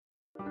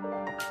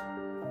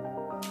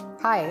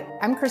Hi,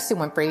 I'm Christy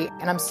Winfrey,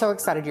 and I'm so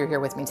excited you're here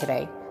with me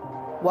today.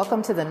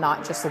 Welcome to the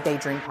Not Just a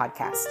Daydream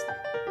podcast.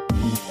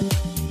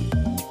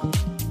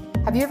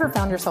 Have you ever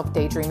found yourself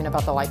daydreaming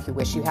about the life you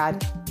wish you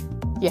had?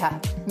 Yeah,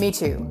 me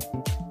too.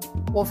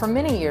 Well, for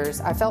many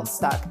years, I felt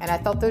stuck, and I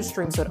thought those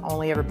dreams would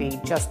only ever be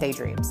just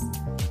daydreams.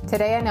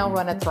 Today, I now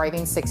run a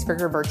thriving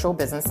six-figure virtual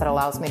business that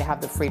allows me to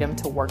have the freedom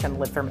to work and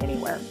live from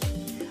anywhere.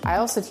 I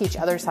also teach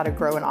others how to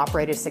grow and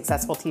operate a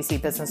successful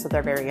TC business of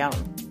their very own.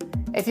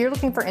 If you're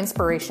looking for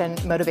inspiration,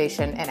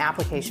 motivation, and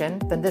application,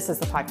 then this is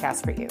the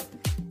podcast for you.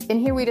 In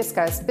here, we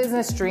discuss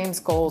business, dreams,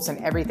 goals, and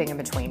everything in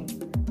between.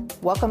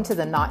 Welcome to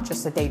the Not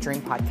Just a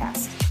Daydream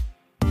podcast.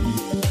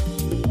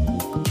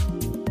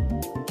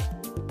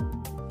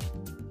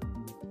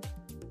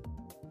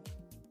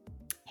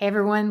 Hey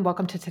everyone,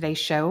 welcome to today's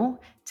show.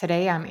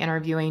 Today I'm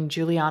interviewing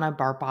Juliana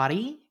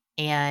Barbati,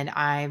 and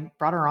I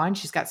brought her on.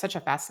 She's got such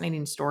a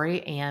fascinating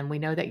story, and we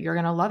know that you're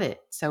going to love it.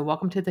 So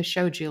welcome to the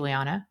show,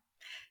 Juliana.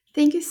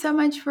 Thank you so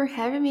much for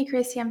having me,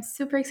 Christy. I'm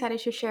super excited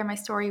to share my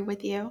story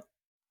with you.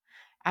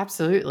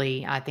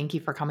 Absolutely. Thank you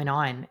for coming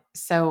on.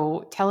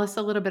 So tell us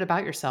a little bit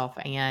about yourself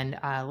and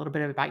a little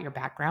bit about your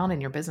background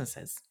and your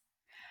businesses.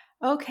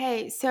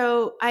 Okay,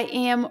 so I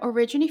am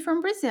originally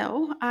from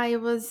Brazil. I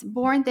was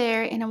born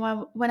there, and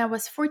when I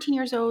was 14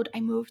 years old, I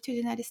moved to the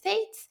United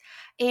States,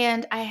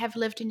 and I have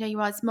lived in the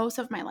US most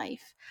of my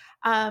life.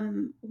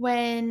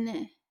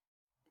 When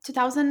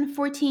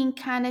 2014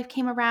 kind of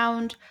came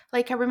around,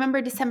 like I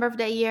remember December of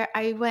that year,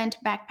 I went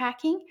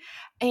backpacking,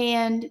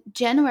 and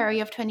January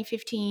of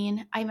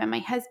 2015, I met my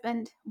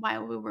husband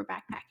while we were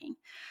backpacking.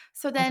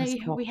 So Oh, then that's we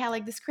cool. had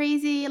like this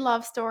crazy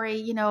love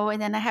story,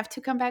 and then I have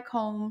to come back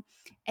home.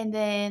 And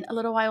then a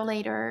little while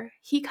later,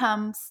 he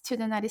comes to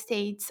the United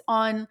States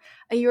on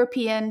a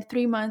European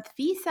 3-month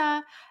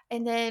visa.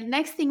 And then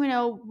next thing we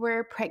know,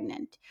 we're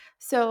pregnant.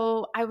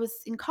 So I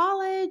was in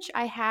college.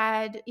 I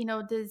had,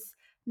 this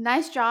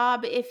nice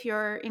job if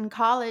you're in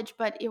college,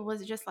 but it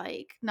was just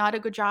like not a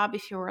good job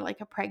if you were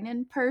like a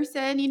pregnant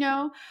person.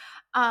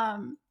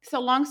 So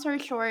long story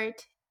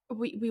short,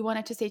 we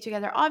wanted to stay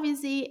together,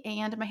 obviously,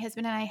 and my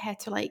husband and I had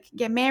to like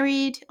get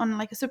married on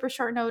like a super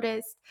short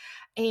notice,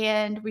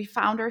 and we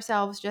found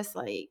ourselves just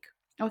like,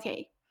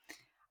 okay,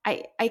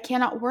 I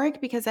cannot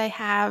work because I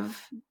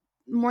have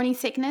morning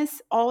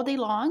sickness all day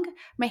long.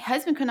 My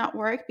husband could not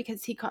work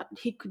because he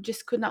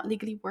could not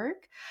legally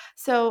work.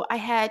 So I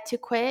had to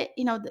quit,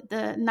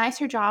 the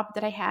nicer job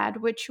that I had,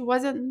 which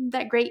wasn't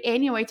that great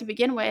anyway to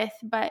begin with,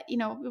 but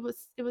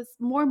it was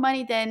more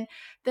money than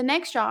the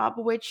next job,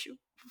 which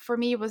for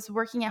me was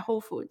working at Whole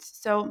Foods.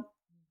 So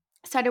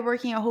started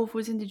working at Whole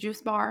Foods in the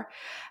juice bar,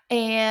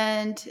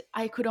 and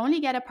I could only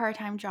get a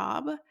part-time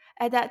job.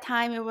 At that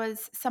time, it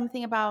was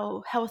something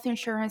about health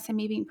insurance and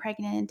me being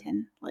pregnant,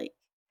 and like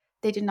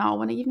they did not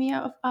want to give me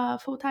a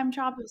full-time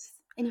job.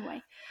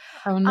 Anyway.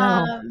 Oh,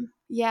 no.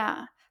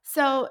 Yeah.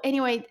 So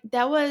anyway,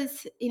 that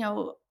was,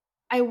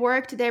 I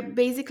worked there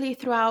basically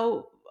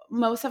throughout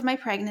most of my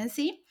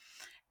pregnancy.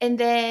 And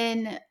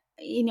then,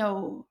 you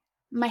know,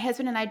 my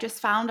husband and I just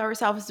found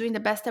ourselves doing the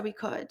best that we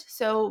could.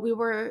 So we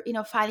were,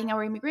 filing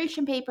our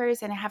immigration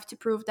papers, and I have to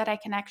prove that I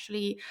can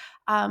actually,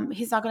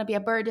 he's not going to be a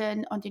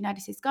burden on the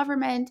United States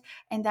government,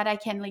 and that I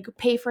can like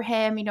pay for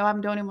him.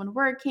 I'm the only one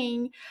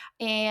working.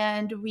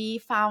 And we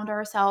found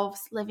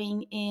ourselves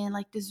living in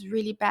like this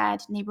really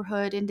bad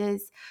neighborhood in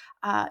this,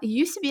 it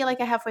used to be like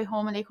a halfway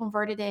home, and they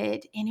converted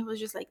it, and it was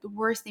just like the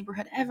worst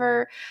neighborhood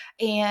ever.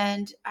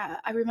 And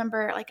I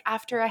remember like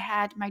after I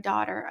had my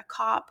daughter, a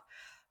cop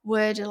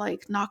would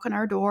like knock on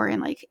our door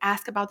and like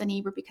ask about the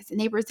neighbor because the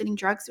neighbor is dealing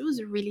drugs. It was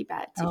a really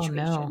bad Oh, situation.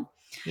 no.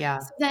 Yeah.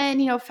 So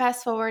then,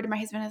 fast forward, my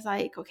husband is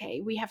like,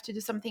 okay, we have to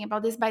do something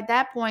about this. By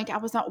that point, I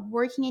was not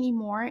working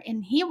anymore,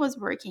 and he was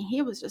working.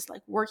 He was just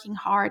like working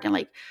hard and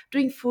like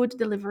doing food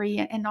delivery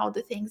and all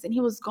the things. And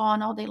he was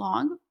gone all day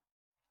long.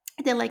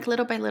 And then like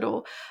little by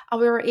little, we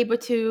were able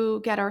to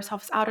get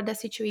ourselves out of that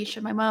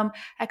situation. My mom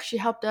actually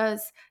helped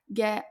us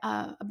get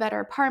a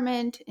better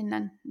apartment in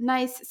a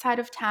nice side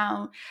of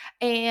town.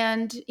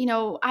 And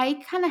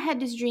I kind of had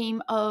this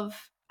dream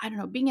of, I don't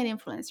know, being an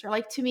influencer.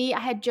 Like to me, I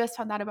had just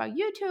found out about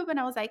YouTube, and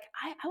I was like,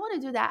 I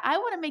want to do that. I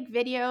want to make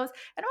videos,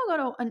 and I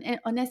want to go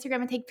on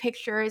Instagram and take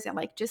pictures and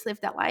like just live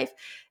that life.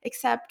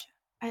 Except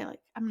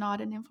I'm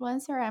not an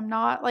influencer. I'm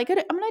not even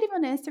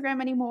on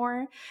Instagram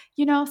anymore.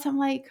 So I'm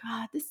like,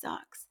 this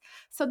sucks.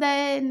 So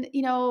then,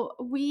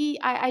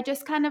 I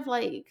just kind of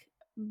like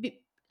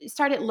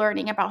started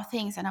learning about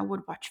things, and I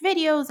would watch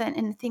videos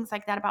and things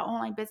like that about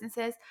online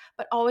businesses,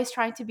 but always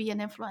trying to be an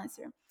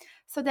influencer.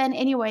 So then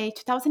anyway,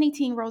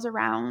 2018 rolls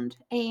around,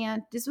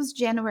 and this was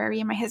January,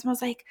 and my husband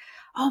was like,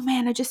 oh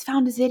man, I just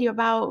found this video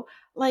about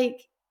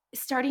like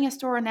starting a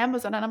store on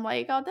Amazon. And I'm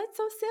like, oh, that's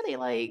so silly.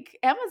 Like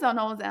Amazon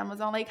owns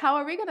Amazon. Like, how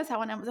are we gonna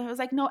sell on Amazon? I was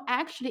like, no,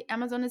 actually,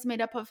 Amazon is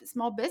made up of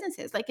small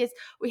businesses. Like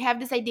we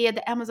have this idea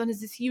that Amazon is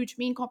this huge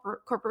mean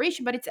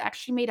corporation, but it's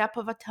actually made up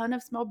of a ton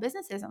of small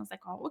businesses. I was like,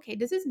 oh, okay,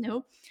 this is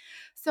new.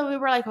 So we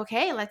were like,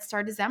 okay, let's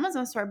start this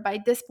Amazon store. By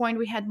this point,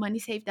 we had money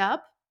saved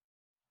up.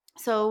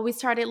 So we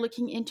started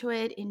looking into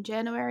it in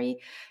January.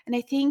 And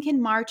I think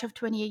in March of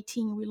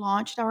 2018, we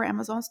launched our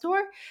Amazon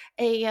store.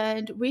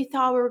 And we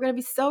thought we were going to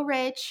be so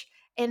rich.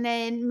 And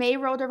then May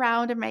rolled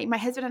around and my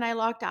husband and I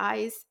locked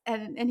eyes.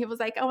 And he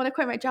was like, I want to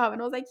quit my job.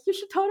 And I was like, you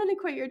should totally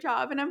quit your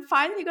job. And I'm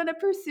finally going to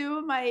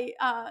pursue my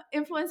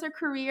influencer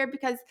career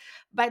because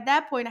by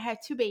that point I had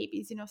two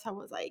babies, so I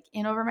was like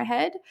in over my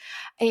head.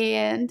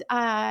 And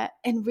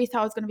we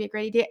thought it was going to be a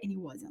great idea. And it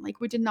wasn't. Like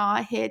we did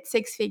not hit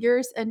six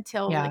figures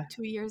until Yeah. like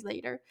 2 years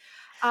later.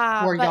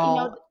 Were But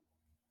y'all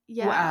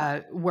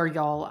yeah, were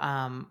y'all,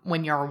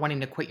 when y'all were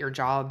wanting to quit your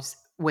jobs,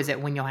 was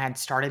it when y'all had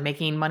started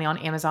making money on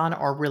Amazon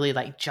or really,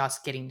 like,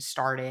 just getting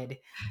started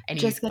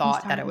and you just getting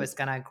thought that it started. was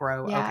gonna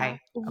grow? Yeah, Okay,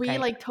 we okay.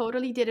 like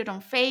totally did it on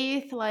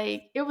faith.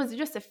 Like it was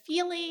just a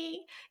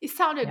feeling. It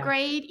sounded Yeah,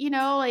 great,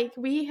 like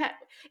we had,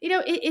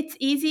 it's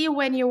easy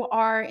when you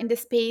are in the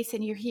space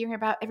and you're hearing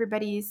about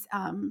everybody's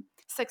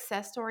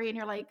success story and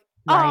you're like,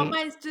 oh, right.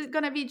 mine's just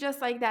gonna be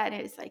just like that.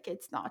 And it's like,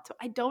 it's not. So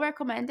I don't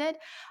recommend it.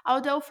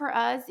 Although for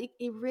us,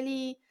 it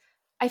really,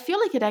 I feel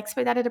like it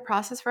expedited the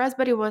process for us,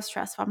 but it was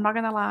stressful. I'm not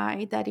gonna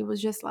lie that it was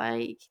just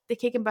like the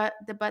kick and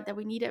the butt that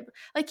we needed.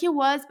 Like it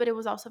was, but it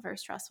was also very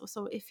stressful.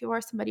 So if you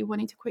are somebody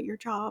wanting to quit your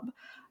job,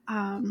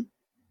 um,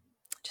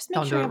 just make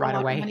Don't sure do you it have a right lot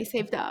of away. money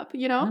saved up,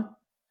 Mhm.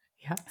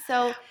 Yeah.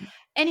 So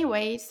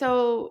anyway,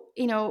 so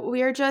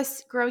we are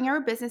just growing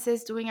our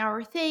businesses, doing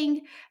our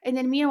thing, and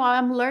then meanwhile,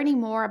 I'm learning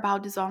more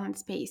about this online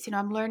space.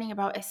 I'm learning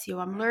about SEO.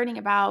 I'm learning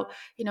about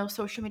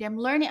social media. I'm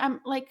learning.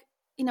 I'm like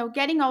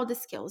getting all the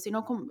skills.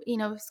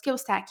 Skill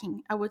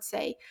stacking. I would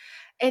say,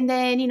 and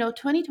then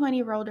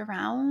 2020 rolled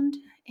around,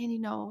 and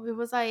it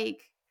was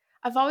like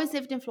I've always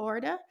lived in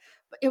Florida.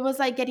 But it was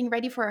like getting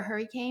ready for a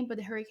hurricane, but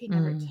the hurricane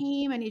never Mm,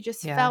 came, and it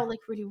just yeah. felt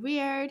like really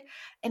weird.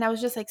 And I was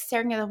just like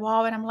staring at the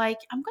wall, and I'm like,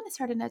 I'm gonna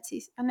start a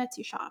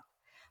Etsy shop.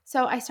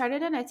 So I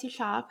started an Etsy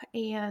shop,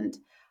 and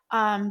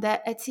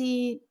that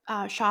Etsy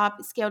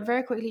shop scaled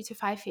very quickly to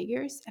 5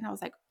 figures, and I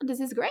was like, oh, this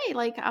is great,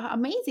 like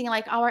amazing.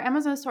 Like our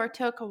Amazon store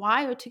took a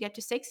while to get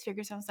to 6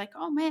 figures. I was like,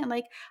 oh man,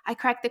 like I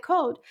cracked the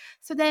code.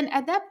 So then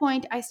at that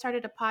point, I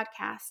started a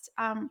podcast.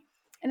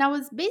 And I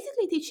was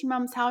basically teaching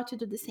moms how to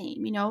do the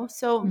same.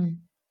 So Mm,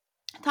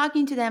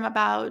 talking to them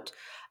about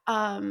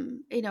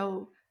um, you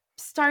know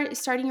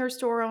starting your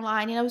store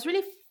online, and I was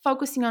really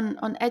focusing on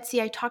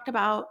Etsy. I talked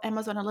about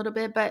Amazon a little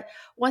bit, but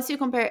once you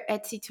compare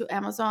Etsy to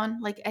Amazon,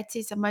 like Etsy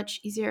is a much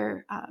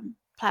easier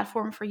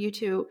platform for you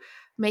to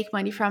make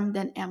money from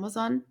than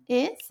Amazon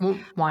is.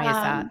 why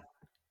is that? um,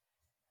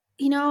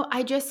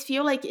 I just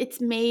feel like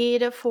it's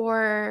made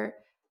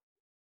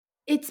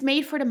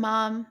for the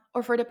mom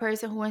or for the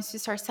person who wants to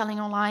start selling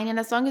online. And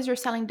as long as you're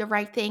selling the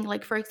right thing,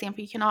 like for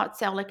example, you cannot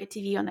sell like a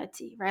TV on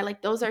Etsy, right?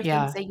 Like those are things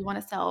Yeah, that you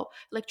want to sell,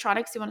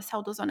 electronics, you want to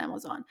sell those on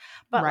Amazon.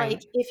 But like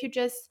right. if you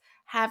just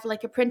have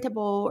like a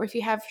printable, or if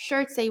you have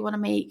shirts that you want to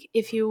make,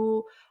 if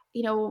you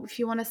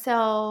want to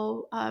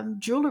sell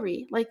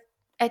jewelry, like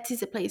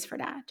Etsy's a place for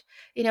that.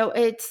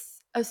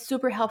 It's a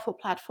super helpful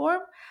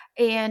platform,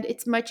 and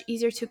it's much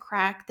easier to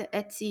crack the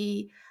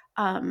Etsy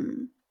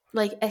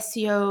like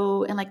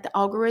SEO and like the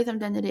algorithm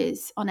than it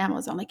is on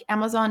Amazon. Like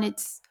Amazon,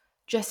 it's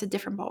just a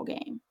different ball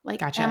game. Like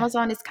Gotcha.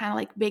 Amazon is kind of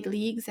like big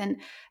leagues, and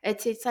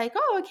it's like,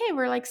 oh, okay,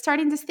 we're like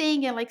starting this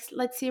thing, and like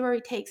let's see where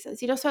it takes us.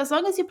 So as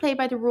long as you play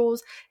by the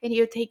rules and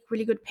you take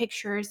really good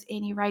pictures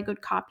and you write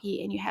good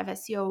copy and you have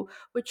SEO,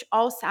 which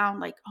all sound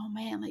like, oh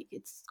man, like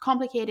it's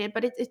complicated,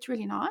 but it's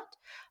really not.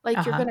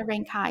 Like you're Uh-huh. gonna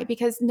rank high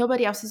because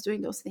nobody else is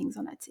doing those things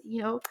on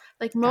Etsy.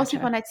 Like most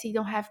people on Gotcha. Etsy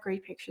don't have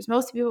great pictures.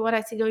 Most people on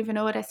Etsy don't even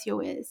know what SEO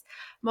is.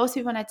 Most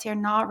people on Etsy are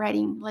not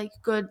writing like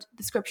good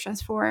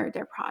descriptions for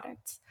their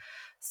products.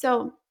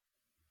 So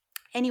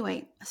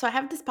anyway, so I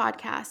have this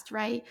podcast,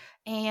 right?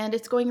 And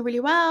it's going really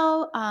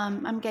well.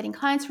 I'm getting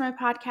clients from my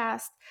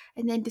podcast.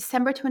 And then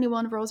December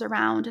 21 rolls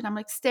around, and I'm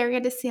like staring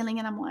at the ceiling,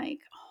 and I'm like,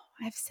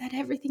 oh, I've said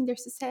everything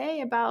there's to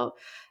say about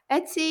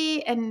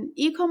Etsy and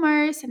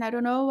e-commerce, and I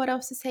don't know what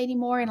else to say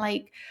anymore. And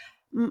like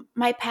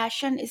my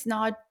passion is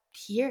not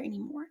here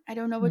anymore. I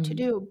don't know what to Mm,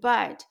 do,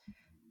 but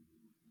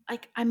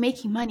like I'm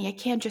making money. I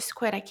can't just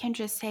quit. I can't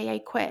just say I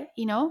quit.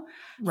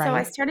 So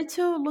I right. started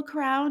to look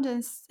around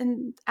and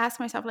ask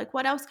myself, like,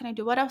 what else can I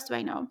do? What else do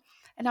I know?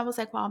 And I was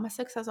like, wow, I'm a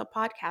successful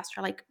podcaster.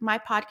 Like my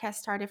podcast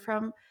started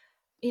from,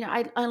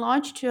 I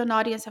launched to an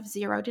audience of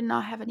zero. I did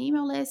not have an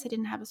email list. I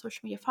didn't have a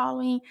social media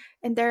following.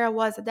 And there I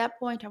was at that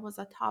point, I was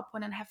a top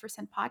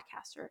 1.5%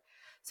 podcaster.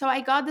 So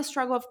I got the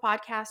struggle of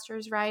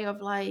podcasters, right?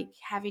 Of like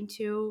having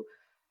to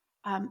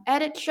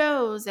edit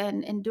shows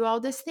and do all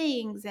these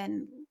things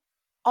and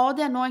all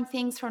the annoying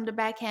things from the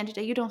back end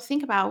that you don't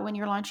think about when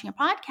you're launching a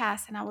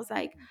podcast. And I was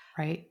like,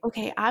 Right.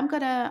 okay, I'm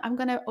gonna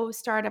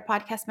start a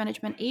podcast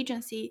management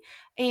agency.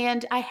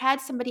 And I had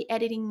somebody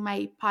editing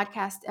my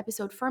podcast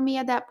episode for me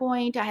at that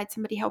point. I had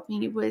somebody helping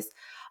me with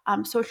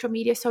social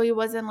media, so it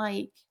wasn't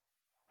like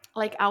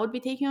I would be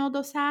taking all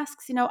those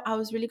tasks. I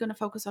was really going to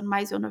focus on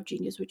my zone of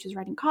genius, which is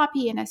writing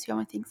copy and SEO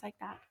and things like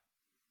that.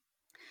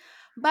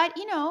 But,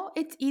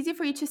 it's easy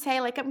for you to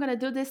say, like, I'm going to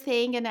do this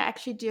thing and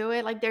actually do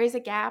it. Like, there is a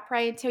gap,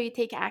 right? Until you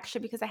take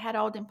action because I had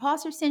all the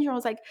imposter syndrome. I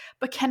was like,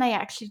 but can I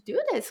actually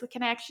do this?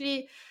 Can I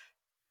actually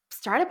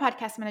start a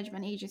podcast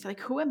management agency? Like,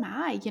 who am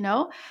I, And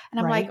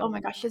I'm like, Right. oh my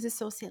gosh, this is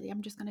so silly.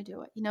 I'm just going to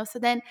do it, So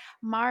then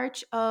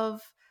March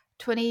of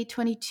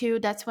 2022,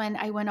 that's when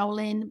I went all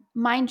in.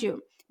 Mind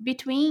you,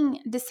 between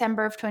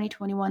December of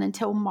 2021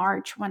 until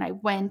March when I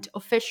went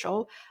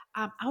official,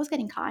 I was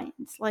getting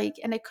clients, like,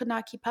 and I could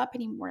not keep up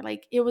anymore.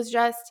 Like, it was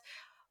just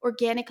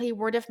organically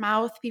word of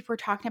mouth. People were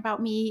talking about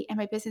me and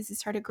my business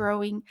started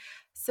growing.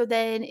 So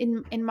then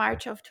in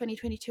March of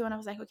 2022, and I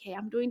was like, okay,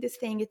 I'm doing this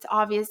thing. It's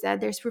obvious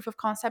that there's proof of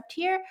concept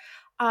here.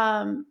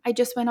 I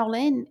just went all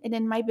in, and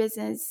then my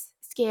business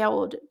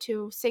scaled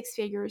to six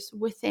figures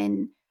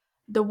within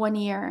the 1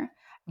 year.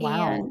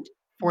 Wow. And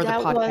For the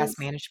that podcast was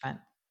management.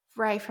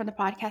 right from the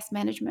podcast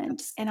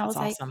management. And I That's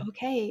was like, awesome.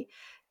 okay,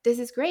 this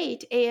is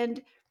great.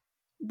 And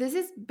this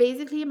is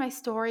basically my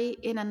story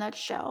in a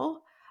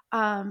nutshell.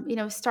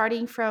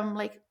 Starting from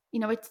like,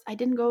 I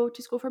didn't go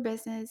to school for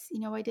business.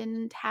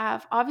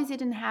 I obviously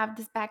didn't have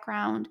this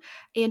background,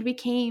 and we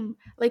came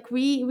like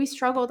we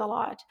struggled a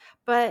lot,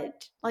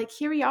 but like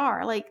here we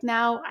are. Like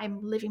now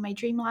I'm living my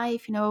dream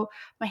life.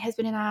 My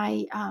husband and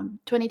I,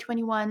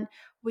 2021,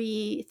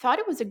 we thought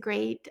it was a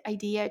great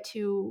idea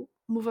to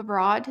move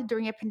abroad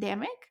during a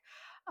pandemic.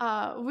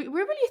 We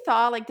really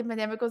thought like the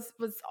pandemic was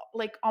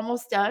like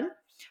almost done,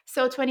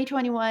 so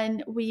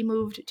 2021, we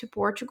moved to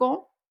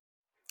Portugal.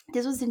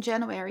 This was in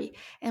January,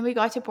 and we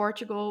got to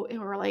Portugal and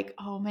we were like,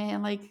 oh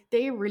man, like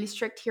they're really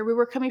strict here. We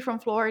were coming from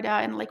Florida,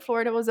 and like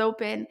Florida was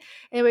open,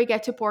 and we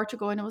get to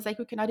Portugal and it was like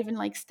we could not even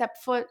like step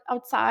foot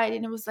outside,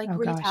 and it was like Oh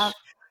really gosh. tough.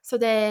 So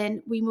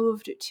then we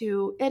moved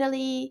to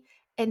Italy,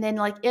 and then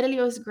like Italy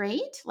was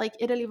great. Like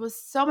Italy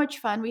was so much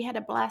fun. We had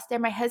a blast there.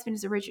 My husband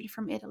is originally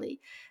from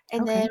Italy.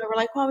 And then Okay. we were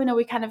like, well, we know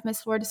we kind of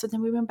miss Florida. So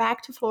then we went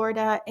back to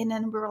Florida, and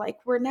then we were like,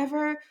 we're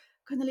never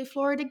gonna leave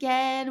Florida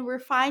again. We're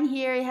fine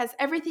here. It has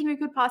everything we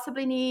could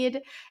possibly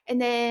need.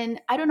 And then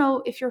I don't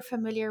know if you're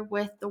familiar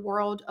with the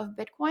world of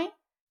Bitcoin,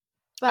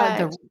 but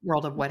The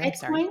world of what? I'm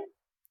sorry. Bitcoin,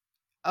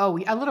 Oh,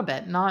 a little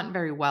bit, not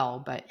very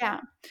well, but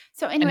yeah.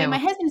 So I anyway, my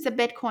know. husband is a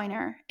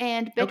Bitcoiner,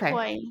 and Okay.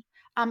 Bitcoin,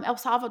 El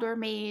Salvador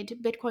made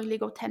Bitcoin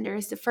legal tender.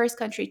 It's the first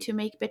country to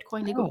make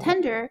Bitcoin legal Oh,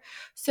 tender.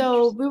 So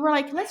interesting. we were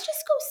like, let's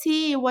just go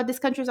see what this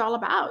country is all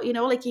about.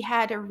 Like he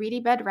had a really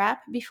bad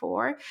rap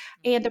before,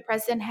 and the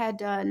president had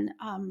done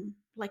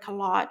like a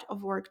lot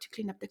of work to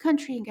clean up the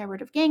country and get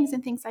rid of gangs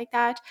and things like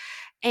that.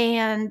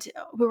 And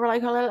we were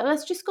like, well,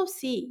 let's just go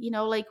see.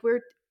 Like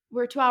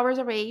we're 2 hours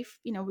away.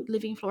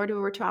 Living in Florida,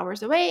 we were 2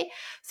 hours away.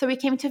 So we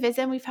came to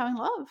visit and we fell in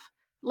love,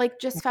 like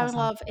just That's fell in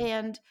awesome. love.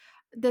 And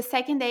the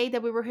second day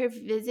that we were here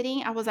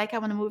visiting, I was like, I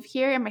want to move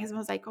here. And my husband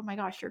was like, oh my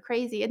gosh, you're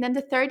crazy. And then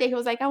the third day, he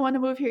was like, I want to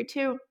move here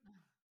too.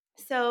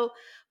 So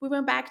we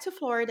went back to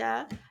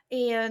Florida,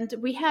 and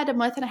we had a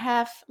month and a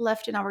half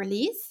left in our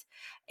lease.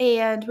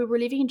 And we were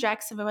living in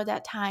Jacksonville at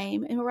that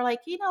time. And we were like,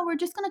 we're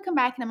just going to come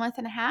back in a month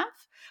and a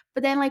half.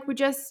 But then, like, we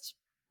just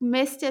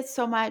missed it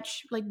so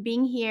much, like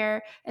being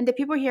here. And the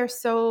people here are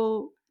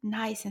so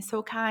nice and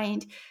so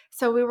kind.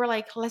 So we were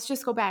like, let's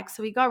just go back.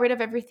 So we got rid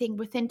of everything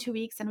within 2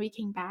 weeks and we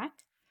came back.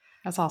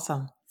 That's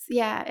awesome.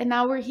 Yeah, and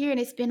now we're here and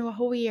it's been a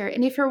whole year.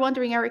 And if you're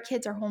wondering, our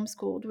kids are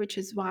homeschooled, which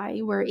is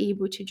why we're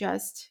able to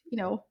just,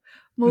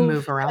 Move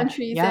move around.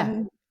 countries Yeah.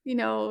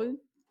 and,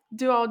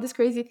 do all these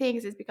crazy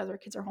things is because our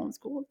kids are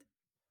homeschooled.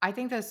 I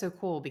think that's so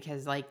cool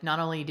because, like, not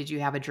only did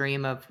you have a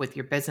dream of with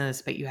your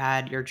business, but you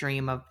had your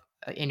dream of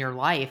in your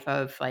life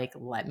of like,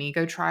 let me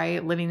go try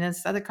living in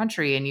this other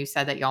country. And you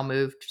said that y'all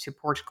moved to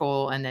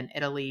Portugal and then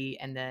Italy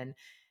and then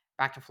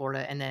back to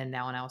Florida and then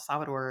now in El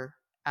Salvador.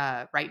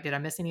 Right? Did I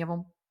miss any of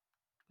them?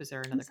 Was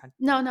there another country?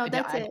 No, no,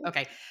 that's it.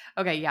 Okay.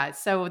 Okay. Yeah.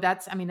 So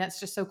that's, I mean, that's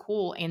just so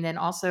cool. And then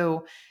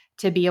also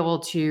to be able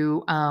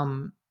to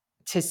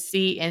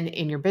see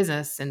in your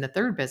business, in the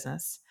third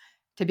business,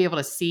 to be able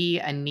to see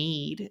a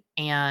need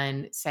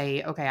and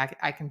say, okay,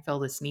 I can fill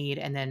this need.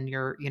 And then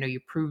you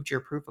proved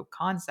your proof of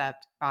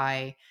concept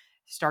by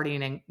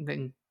starting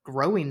and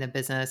growing the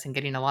business and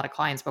getting a lot of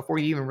clients before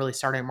you even really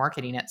started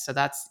marketing it. So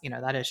that's,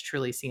 that is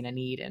truly seeing a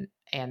need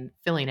and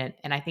filling it.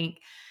 And I think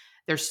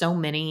there's so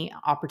many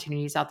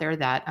opportunities out there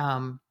that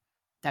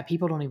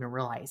people don't even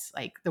realize.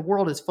 Like the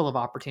world is full of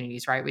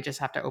opportunities, right? We just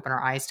have to open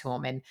our eyes to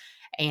them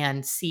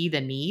and see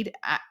the need.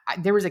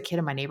 There was a kid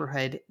in my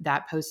neighborhood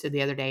that posted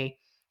the other day,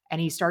 and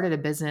he started a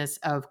business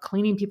of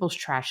cleaning people's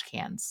trash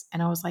cans.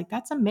 And I was like,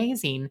 that's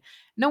amazing.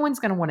 No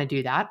one's going to want to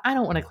do that. I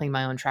don't want to clean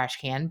my own trash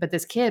can. But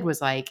this kid was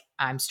like,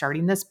 I'm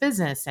starting this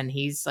business, and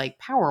he's like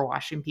power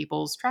washing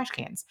people's trash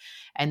cans.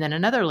 And then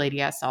another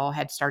lady I saw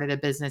had started a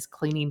business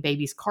cleaning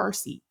babies' car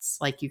seats.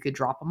 Like you could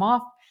drop them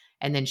off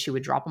and then she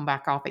would drop them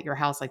back off at your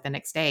house like the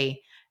next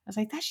day. I was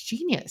like, that's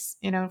genius.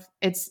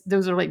 It's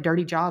those are like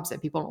dirty jobs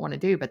that people don't want to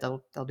do, but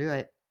they'll do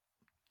it.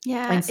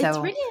 Yeah, And it's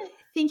so, really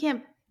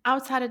thinking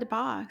outside of the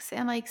box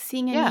and like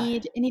seeing a yeah.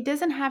 need. And it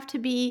doesn't have to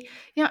be,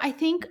 I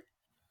think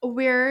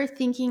we're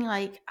thinking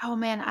like, oh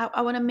man,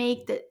 I want to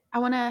make the, I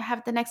want to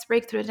have the next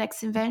breakthrough, the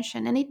next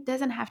invention. And it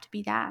doesn't have to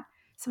be that.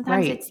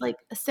 Sometimes Right. it's like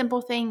a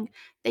simple thing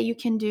that you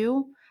can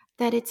do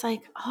that it's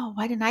like, oh,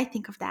 why didn't I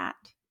think of that?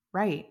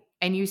 Right.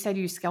 And you said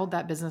you scaled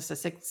that business to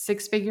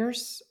six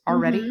figures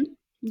already? Mm-hmm.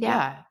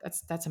 Yep. Yeah,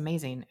 that's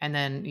amazing. And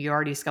then you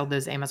already scaled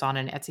those Amazon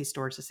and Etsy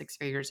stores to six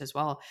figures as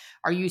well.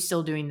 Are you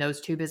still doing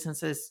those two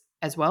businesses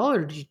as well,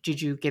 or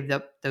did you give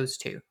up those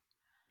two?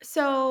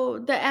 So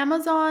the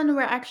Amazon,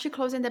 we're actually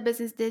closing the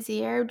business this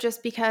year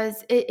just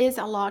because it is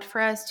a lot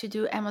for us to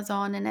do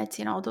Amazon and Etsy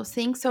and all those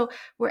things. So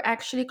we're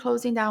actually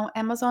closing down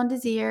Amazon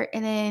this year,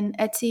 and then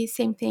Etsy,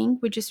 same thing.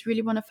 We just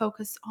really want to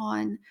focus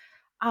on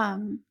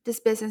this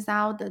business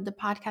now, the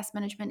podcast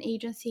management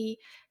agency.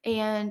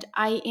 And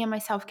I am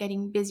myself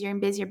getting busier and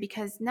busier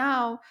because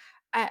now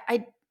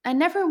I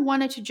never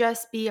wanted to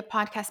just be a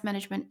podcast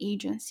management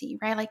agency,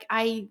 right? Like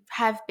I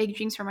have big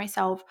dreams for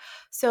myself.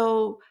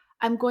 So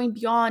I'm going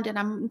beyond and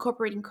I'm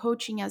incorporating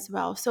coaching as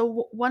well.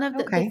 So one of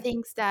the Okay.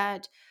 things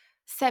that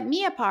set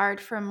me apart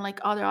from like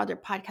other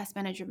podcast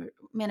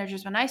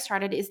managers when I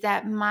started is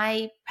that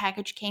my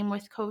package came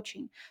with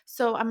coaching.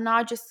 So I'm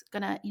not just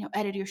gonna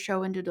edit your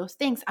show and do those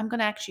things. I'm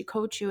gonna actually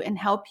coach you and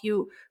help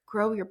you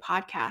grow your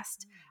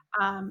podcast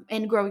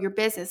and grow your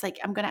business. Like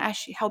I'm gonna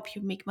actually help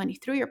you make money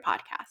through your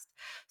podcast.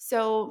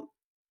 So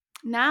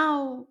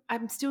now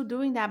I'm still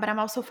doing that, but I'm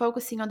also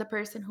focusing on the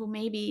person who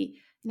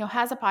maybe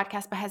has a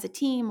podcast but has a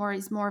team or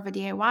is more of a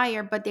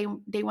DIYer, but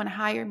they want to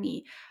hire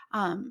me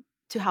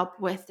to help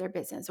with their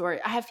business. Or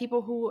I have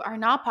people who are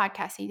not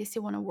podcasting; they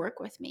still want to work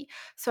with me.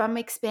 So I'm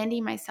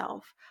expanding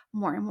myself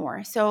more and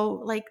more. So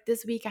like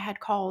this week, I had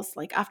calls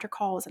like after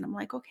calls, and I'm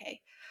like,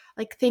 okay,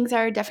 like things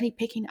are definitely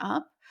picking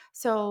up.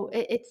 So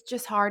it's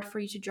just hard for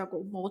you to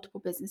juggle multiple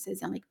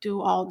businesses and like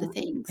do all the R-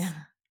 things.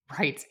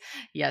 Right.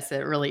 Yes, it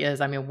really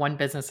is. I mean, one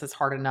business is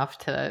hard enough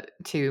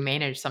to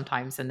manage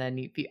sometimes, and then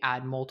if you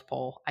add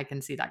multiple, I can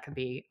see that could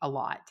be a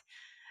lot.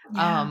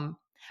 Yeah. Um,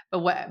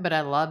 but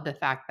I love the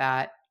fact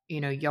that,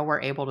 y'all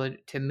were able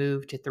to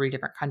move to 3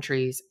 different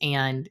countries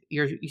and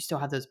you still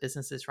have those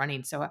businesses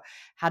running. So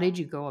how did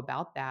you go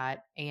about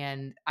that?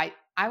 And I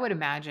would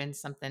imagine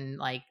something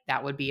like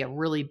that would be a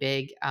really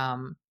big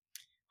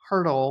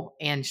hurdle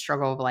and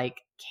struggle of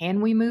like,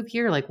 can we move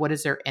here? Like, what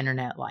is their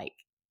internet like?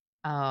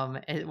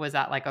 Was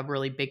that like a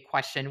really big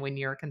question when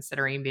you're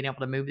considering being able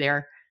to move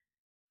there?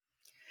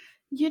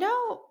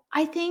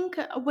 I think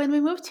when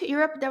we moved to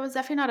Europe, there was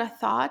definitely not a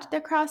thought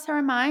that crossed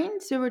our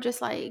minds. We were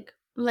just like,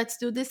 let's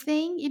do this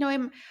thing.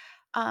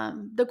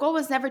 The goal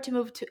was never to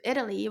move to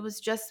Italy. It was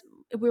just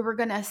we were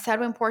gonna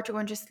settle in Portugal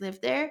and just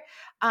live there.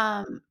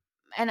 Um,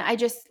 and I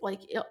just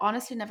like it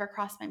honestly never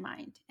crossed my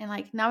mind. And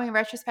like now in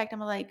retrospect, I'm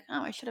like,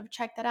 oh, I should have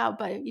checked that out.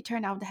 But it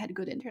turned out they had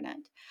good internet.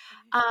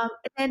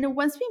 And then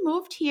once we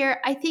moved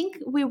here, I think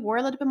we were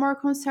a little bit more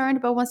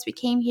concerned. But once we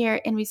came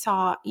here and we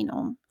saw,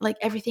 like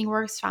everything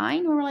works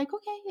fine, we were like,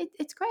 okay,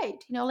 it's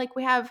great. Like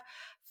we have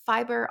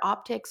fiber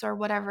optics or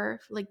whatever,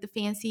 like the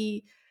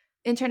fancy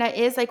internet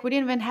is. Like we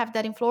didn't even have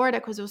that in Florida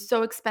because it was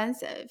so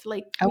expensive.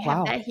 Like Oh, we have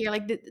wow. that here.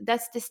 Like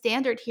that's the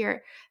standard here.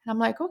 And I'm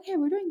like, okay,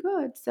 we're doing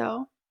good.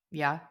 So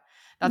Yeah.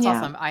 That's yeah,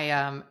 awesome.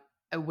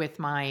 With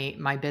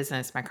my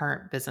business, my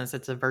current business,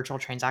 it's a virtual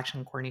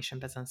transaction coordination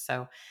business.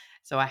 So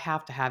I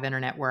have to have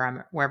internet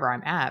wherever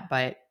I'm at,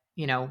 but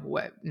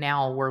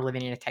now we're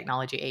living in a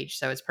technology age,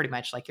 so it's pretty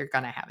much like you're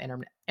going to have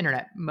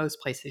internet most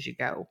places you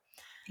go.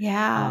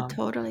 yeah, Um,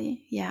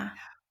 totally, yeah.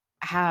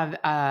 have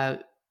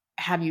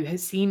have you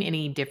seen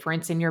any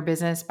difference in your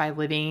business by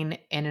living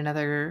in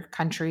another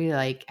country?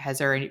 Like, has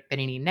there been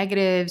any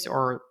negatives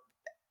or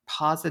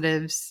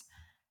positives?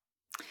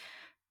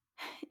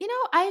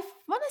 I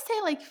want to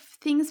say like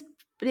things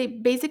they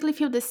basically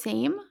feel the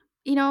same.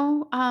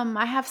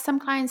 I have some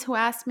clients who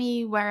ask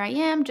me where I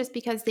am just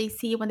because they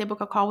see when they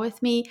book a call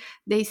with me,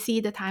 they see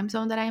the time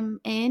zone that I'm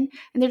in,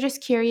 and they're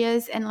just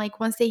curious. And like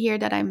once they hear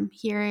that I'm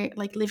here,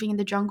 like living in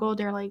the jungle,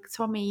 they're like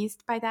so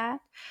amazed by that.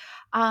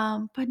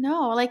 But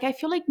no, like I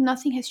feel like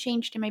nothing has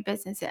changed in my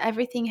business.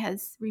 Everything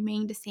has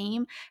remained the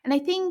same. And I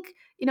think,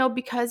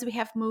 because we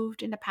have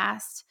moved in the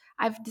past,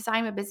 I've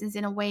designed my business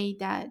in a way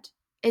that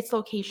it's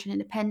location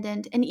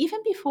independent. And even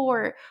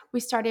before we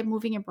started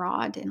moving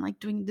abroad and like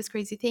doing these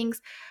crazy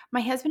things,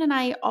 my husband and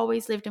I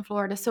always lived in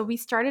Florida. So we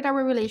started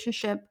our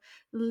relationship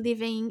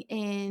living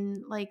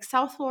in like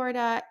South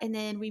Florida, and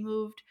then we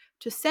moved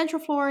to Central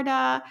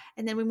Florida,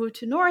 and then we moved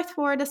to North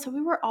Florida. So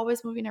we were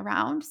always moving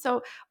around.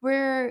 So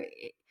we're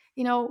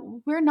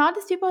we're not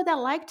these people that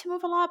like to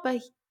move a lot,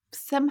 but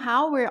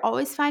somehow we're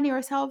always finding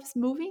ourselves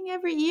moving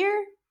every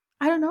year.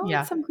 I don't know,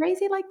 it's Yeah. some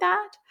crazy like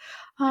that.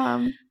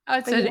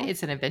 It's But yeah,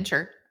 it's an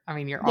adventure. I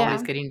mean, you're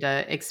always yeah, getting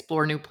to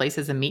explore new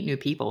places and meet new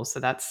people, so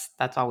that's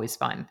always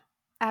fun.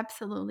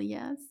 absolutely,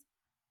 yes.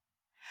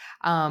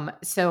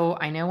 So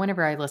I know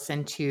whenever I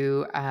listen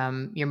to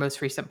your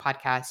most recent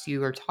podcast, you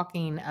were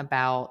talking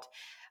about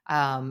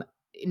um,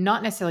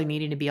 not necessarily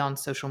needing to be on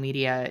social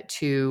media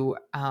to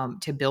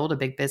build a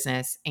big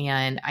business,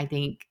 and I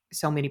think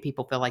so many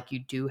people feel like you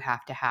do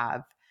have to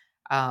have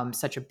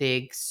such a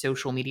big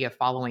social media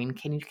following.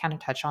 Can you kind of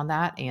touch on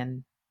that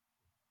and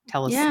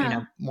tell us,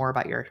 Yeah. more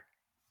about your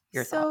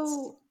thoughts?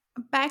 So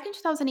back in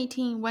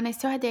 2018, when I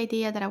still had the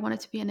idea that I wanted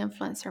to be an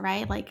influencer,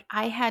 right? Like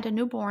I had a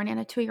newborn and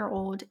a 2 year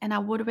old, and I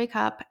would wake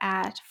up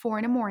at 4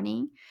 in the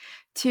morning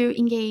to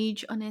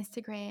engage on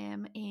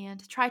Instagram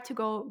and try to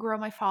go grow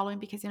my following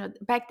because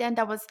back then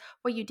that was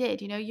what you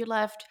did. You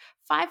left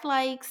 5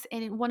 likes,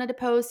 and in one of the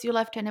posts you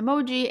left an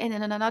emoji, and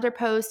then in another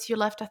post you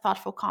left a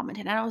thoughtful comment.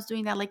 And I was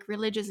doing that like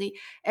religiously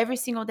every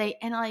single day.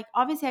 And like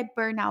obviously I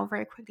burn out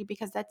very quickly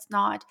because that's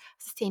not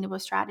a sustainable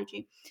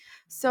strategy.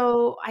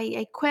 So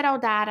I quit all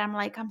that. I'm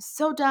like, I'm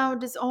so done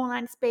with this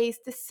online space.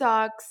 This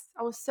sucks.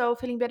 I was so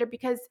feeling better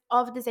because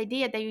of this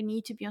idea that you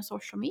need to be on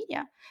social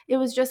media. It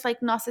was just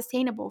like not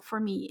sustainable for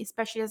me,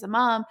 especially as a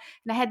mom.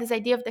 And I had this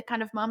idea of the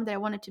kind of mom that I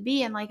wanted to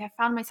be. And like I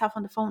found myself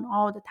on the phone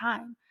all the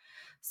time.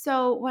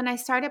 So when I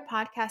started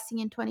podcasting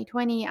in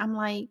 2020, I'm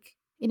like,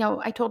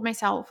 I told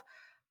myself,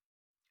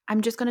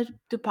 I'm just going to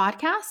do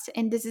podcasts,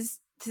 and this is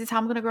how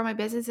I'm going to grow my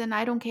business, and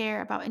I don't care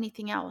about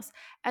anything else.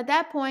 At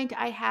that point,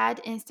 I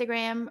had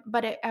Instagram,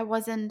 but I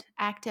wasn't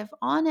active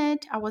on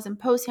it. I wasn't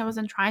posting. I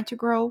wasn't trying to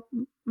grow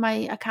my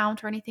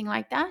account or anything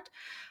like that.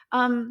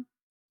 Um,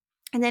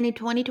 and then in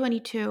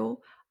 2022,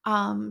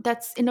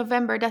 that's in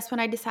November, that's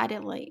when I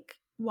decided, like,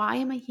 why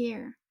am I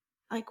here?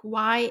 Like,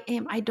 why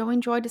am I don't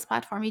enjoy this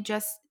platform? It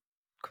just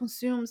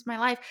consumes my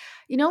life.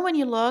 When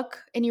you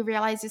look and you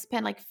realize you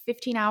spend like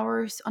 15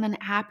 hours on an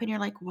app and you're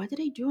like, what did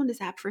I do on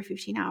this app for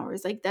 15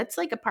 hours? Like, that's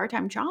like a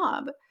part-time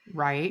job,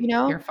 Right. you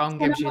know? Your phone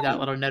And gives I'm you that like,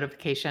 little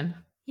notification.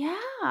 yeah.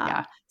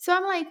 Yeah. So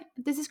I'm like,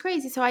 this is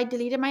crazy. So I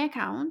deleted my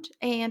account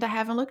and I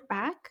haven't looked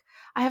back.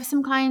 I have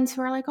some clients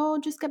who are like, oh,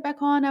 just get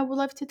back on. I would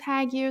love to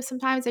tag you.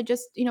 Sometimes I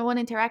just, want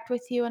to interact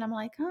with you. And I'm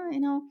like,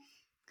 sometimes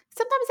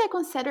I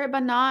consider it,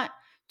 but not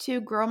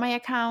to grow my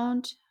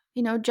account.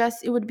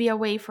 Just it would be a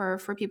way for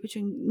people to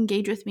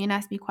engage with me and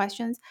ask me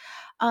questions.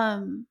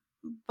 Um,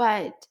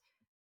 but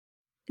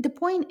the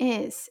point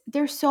is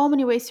there's so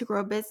many ways to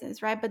grow a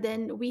business, right? But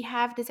then we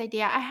have this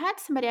idea. I had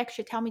somebody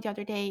actually tell me the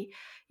other day,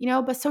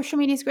 but social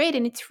media is great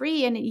and it's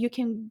free and you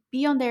can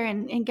be on there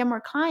and get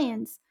more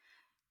clients.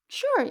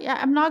 Sure, yeah,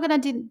 I'm not gonna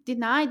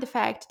deny the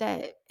fact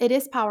that it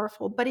is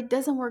powerful, but it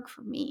doesn't work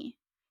for me.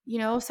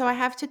 So I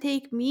have to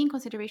take me in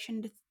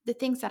consideration the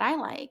things that I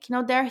like.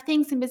 There are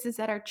things in business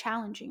that are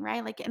challenging,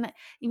 right? Like, and I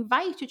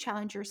invite you to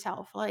challenge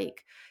yourself,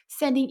 like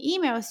sending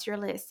emails to your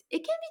list.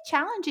 It can be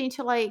challenging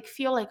to like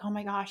feel like, oh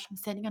my gosh, I'm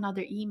sending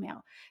another email.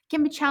 It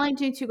can be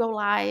challenging to go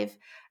live.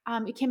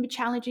 It can be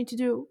challenging to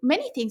do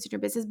many things in your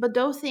business, but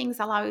those things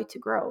allow you to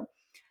grow.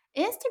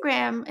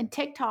 Instagram and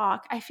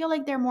TikTok, I feel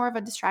like they're more of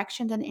a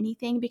distraction than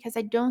anything because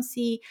I don't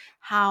see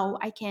how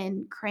I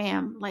can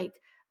cram like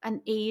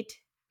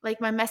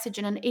my message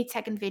in an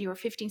 8-second video or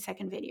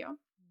 15-second video,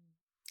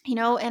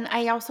 and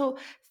I also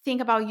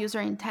think about user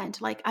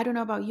intent. Like, I don't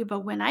know about you, but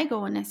when I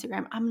go on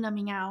Instagram, I'm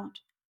numbing out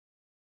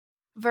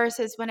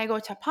versus when I go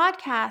to a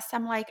podcast,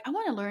 I'm like, I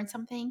want to learn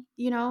something,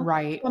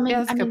 Right. So I'm, Yeah, in,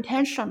 that's a I'm good.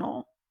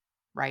 intentional.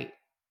 Right.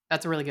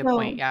 That's a really good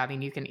point. So, Yeah. I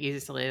mean, you can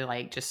easily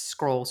like just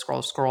scroll,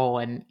 scroll, scroll,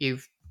 and you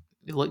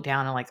look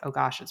down and like, oh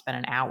gosh, it's been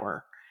an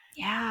hour.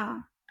 yeah,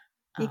 Um,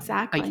 but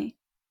exactly.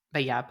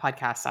 but yeah,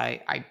 podcasts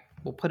I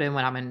will put in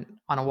when I'm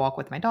on a walk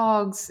with my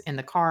dogs in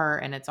the car,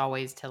 and it's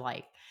always to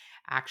like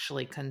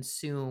actually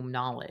consume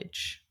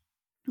knowledge.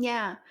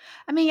 Yeah.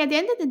 I mean, at the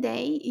end of the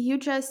day, you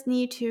just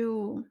need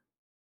to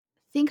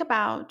think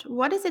about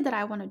what is it that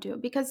I want to do,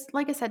 because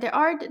like I said, there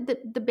are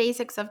the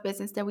basics of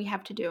business that we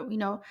have to do.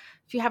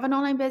 If you have an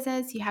online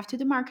business, you have to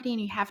do marketing,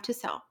 you have to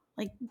sell.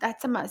 Like,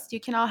 that's a must.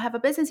 You cannot have a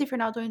business if you're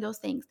not doing those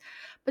things.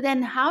 But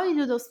then how you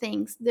do those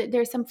things,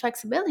 there's some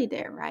flexibility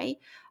there, right?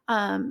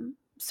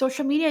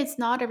 Social media is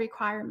not a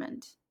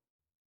requirement.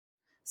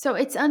 So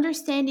it's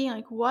understanding,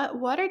 like,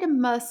 what are the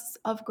musts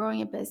of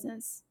growing a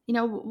business?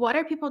 What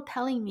are people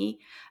telling me?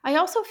 I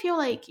also feel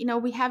like,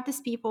 we have these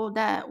people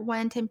that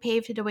went and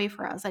paved the way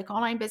for us. Like,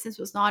 online business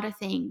was not a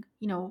thing,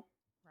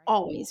 Right.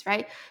 always,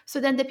 right? So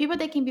then the people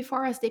that came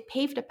before us, they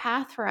paved the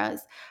path for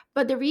us.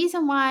 But the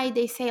reason why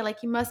they say,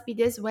 like, you must be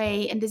this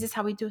way and this is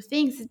how we do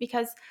things is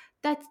because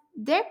that's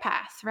their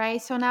path,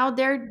 right? So now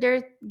they're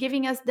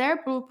giving us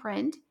their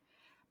blueprint,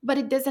 but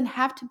it doesn't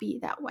have to be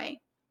that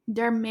way.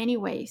 There are many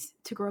ways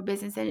to grow a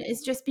business, and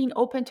it's just being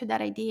open to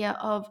that idea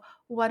of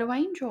what do I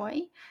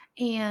enjoy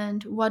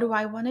and what do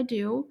I want to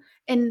do.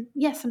 And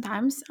yes,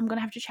 sometimes I'm going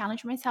to have to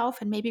challenge myself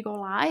and maybe go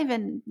live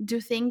and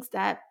do things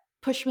that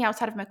push me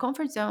outside of my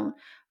comfort zone.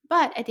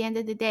 But at the end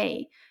of the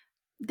day,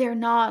 they're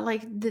not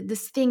like the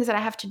things that I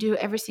have to do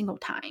every single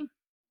time,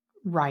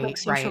 like Right,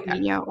 social right.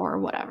 media or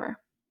whatever.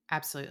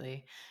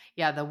 Absolutely.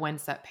 Yeah, the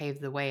ones that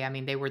paved the way. I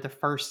mean, they were the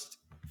first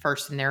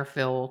in their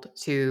field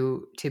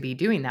to be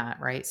doing that,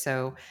 right?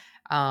 So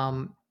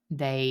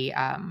they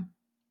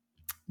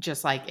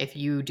just like if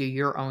you do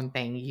your own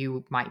thing,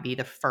 you might be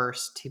the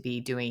first to be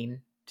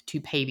doing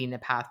to paving the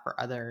path for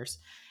others.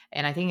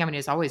 And I think, I mean,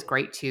 it's always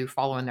great to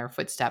follow in their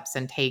footsteps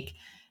and take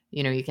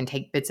You can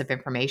take bits of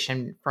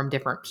information from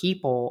different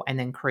people and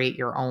then create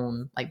your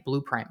own like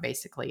blueprint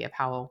basically of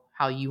how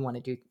you want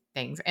to do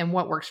things and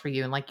what works for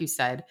you. And like you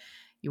said,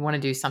 you want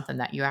to do something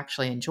that you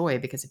actually enjoy,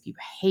 because if you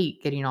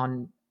hate getting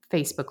on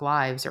Facebook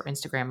lives or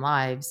Instagram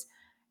lives,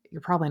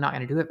 you're probably not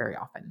going to do it very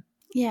often.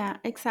 Yeah,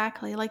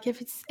 exactly. Like if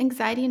it's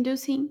anxiety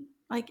inducing,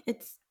 like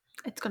it's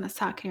going to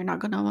suck. You're not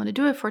going to want to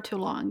do it for too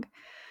long.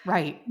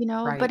 Right.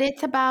 But Right.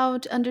 it's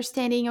about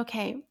understanding,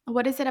 okay,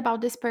 what is it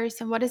about this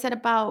person? What is it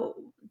about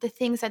the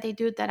things that they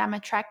do that I'm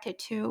attracted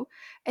to?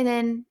 And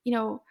then,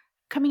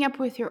 coming up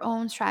with your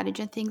own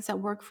strategy and things that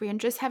work for you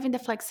and just having the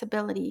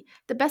flexibility.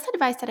 The best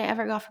advice that I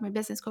ever got from a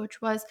business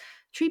coach was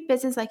treat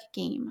business like a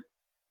game,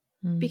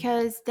 Mm.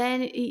 because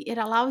then it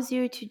allows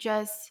you to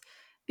just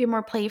be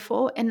more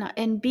playful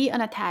and be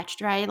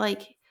unattached, right?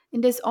 Like in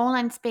this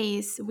online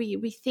space,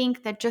 we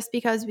think that just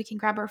because we can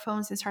grab our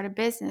phones and start a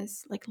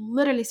business, like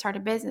literally start a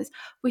business,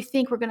 we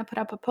think we're going to put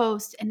up a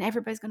post and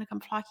everybody's going to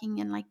come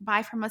flocking and like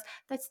buy from us.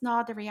 That's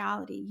not the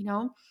reality.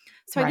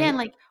 So again,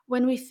 Right. like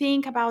when we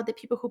think about the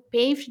people who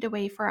paved the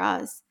way for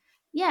us,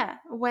 yeah,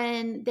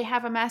 when they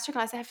have a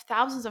masterclass, they have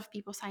thousands of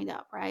people signed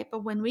up, right?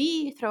 But when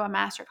we throw a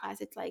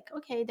masterclass, it's like,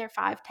 okay, there are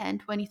 5, 10,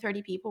 20,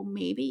 30 people,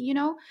 maybe.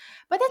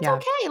 But that's Yeah.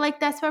 okay.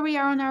 Like, that's where we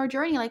are on our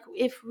journey. Like,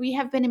 if we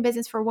have been in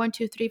business for 1,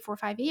 2, 3, 4,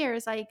 5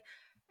 years, like,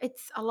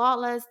 it's a lot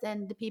less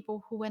than the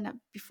people who went up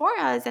before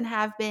us and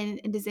have been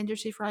in this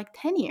industry for like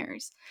 10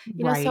 years.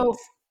 Right. So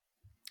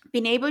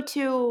being able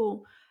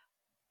to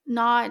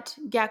not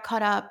get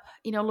caught up,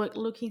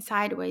 looking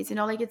sideways,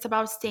 like it's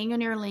about staying on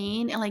your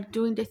lane and like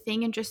doing the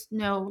thing and just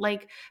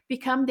like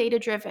become data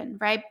driven,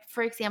 right?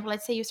 For example,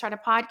 let's say you start a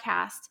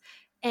podcast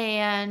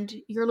and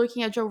you're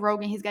looking at Joe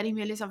Rogan, he's getting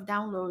millions of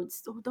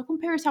downloads. So don't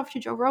compare yourself to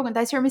Joe Rogan.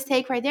 That's your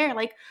mistake right there.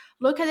 Like,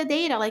 look at the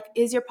data. Like,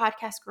 is your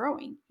podcast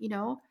growing?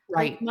 Like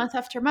Right. month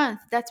after month?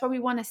 That's what we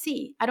want to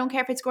see. I don't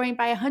care if it's growing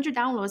by 100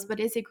 downloads, but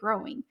is it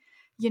growing?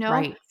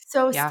 Right.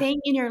 So Yeah. staying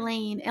in your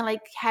lane and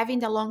like having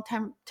the long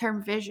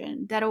term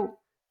vision, that'll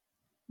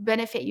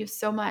benefit you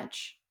so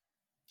much.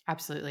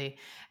 Absolutely.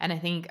 And I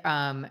think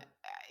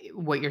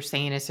what you're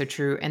saying is so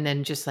true. And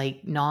then just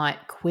like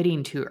not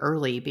quitting too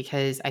early,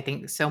 because I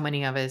think so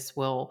many of us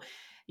will,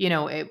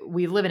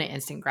 we live in an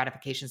instant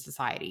gratification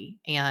society,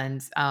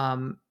 and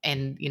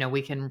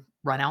we can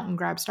run out and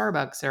grab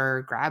Starbucks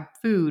or grab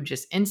food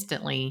just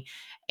instantly.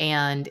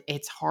 And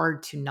it's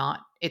hard to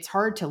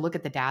look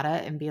at the data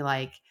and be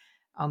like,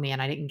 oh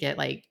man, I didn't get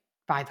like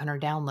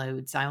 500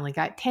 downloads. I only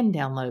got 10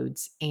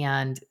 downloads,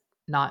 and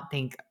not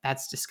think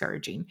that's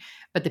discouraging.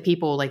 But the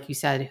people, like you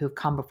said, who've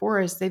come before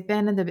us, they've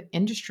been in the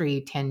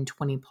industry 10,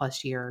 20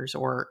 plus years,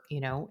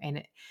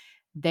 and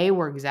they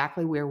were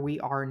exactly where we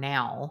are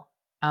now.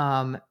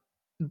 Um,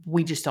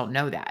 we just don't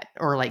know that,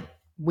 or like,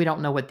 we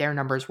don't know what their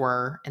numbers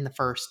were in the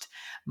first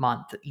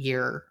month,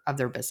 year of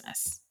their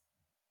business.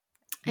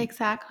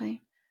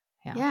 Exactly.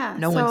 Yeah. Yeah.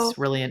 No So one's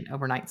really an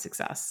overnight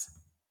success.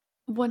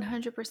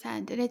 100%.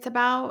 And it's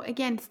about,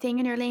 again, staying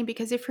in your lane,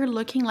 because if you're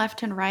looking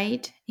left and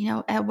right,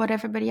 at what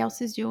everybody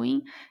else is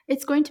doing,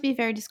 it's going to be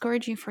very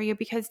discouraging for you,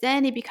 because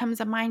then it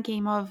becomes a mind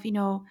game of,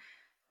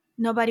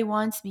 nobody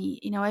wants me,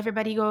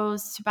 everybody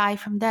goes to buy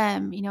from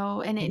them,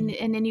 and, Mm.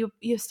 and then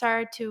you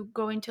start to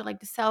go into like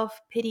the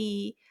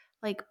self-pity,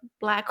 like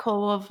black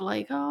hole of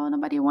like, oh,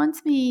 nobody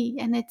wants me.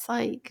 And it's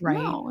like, Right.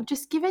 no,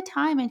 just give it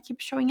time and keep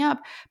showing up,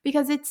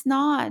 because it's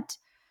not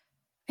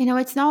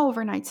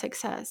overnight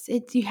success.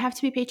 You have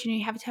to be patient, and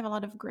you have to have a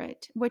lot of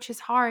grit, which is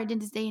hard in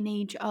this day and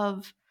age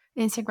of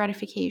instant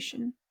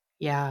gratification.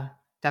 Yeah,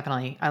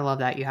 definitely. I love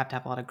that. You have to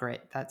have a lot of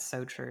grit. That's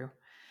so true.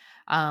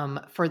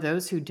 For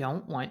those who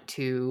don't want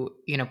to,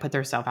 put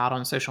themselves out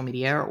on social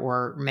media,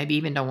 or maybe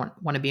even don't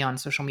want to be on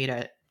social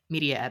media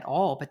at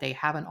all, but they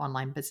have an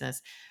online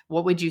business,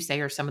 what would you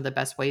say are some of the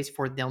best ways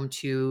for them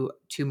to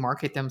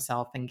market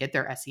themselves and get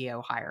their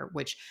SEO higher?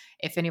 Which,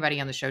 if anybody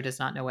on the show does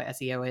not know what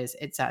SEO is,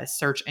 it's a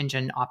search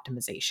engine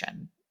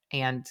optimization,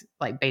 and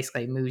like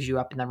basically moves you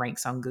up in the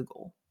ranks on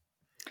Google.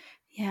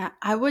 Yeah,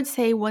 I would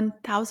say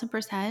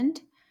 1000%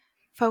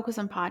 focus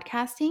on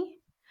podcasting,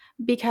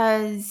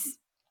 because,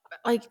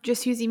 like,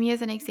 just using me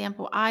as an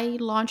example, I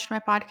launched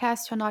my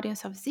podcast to an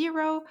audience of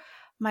 0.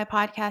 My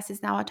podcast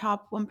is now a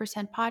top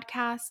 1%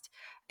 podcast,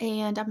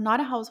 and I'm not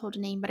a household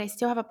name, but I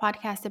still have a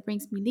podcast that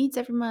brings me leads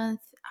every month.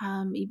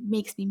 It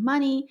makes me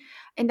money,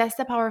 and that's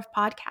the power of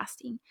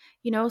podcasting.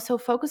 So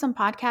focus on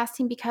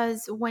podcasting,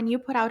 because when you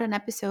put out an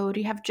episode,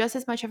 you have just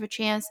as much of a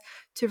chance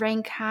to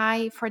rank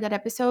high for that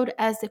episode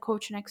as the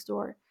coach next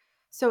door.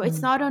 So it's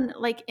Mm. not on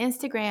like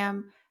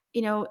Instagram.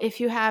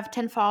 If you have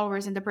 10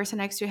 followers and the person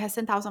next to you has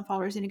 10,000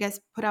 followers and you guys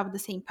put out the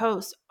same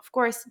post, of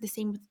course,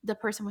 the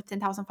person with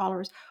 10,000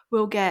 followers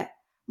will get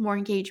more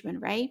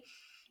engagement, right?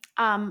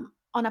 On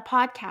a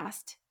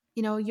podcast,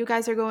 you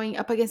guys are going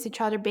up against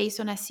each other based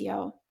on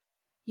SEO.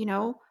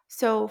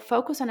 So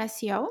focus on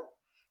SEO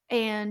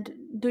and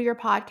do your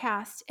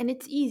podcast. And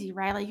it's easy,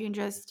 right? Like, you can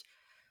just,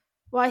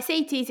 well, I say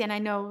it's easy, and I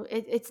know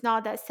it's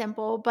not that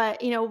simple,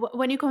 but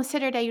when you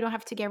consider that you don't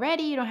have to get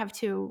ready, you don't have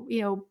to,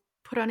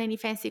 put on any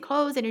fancy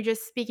clothes and you're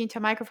just speaking to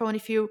a microphone.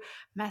 If you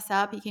mess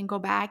up, you can go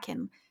back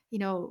and,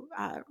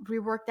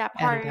 rework that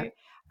Edit it.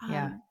 part.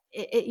 Yeah.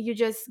 You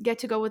just get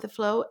to go with the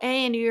flow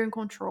and you're in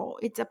control.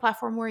 It's a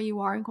platform where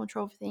you are in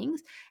control of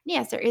things. And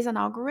yes, there is an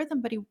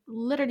algorithm, but it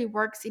literally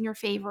works in your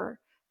favor,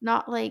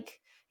 not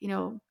like, you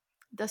know,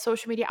 the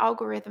social media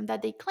algorithm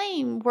that they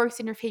claim works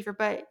in your favor,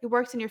 but it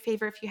works in your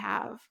favor if you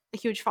have a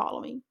huge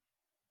following.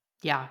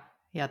 Yeah.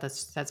 Yeah,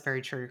 that's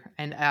very true.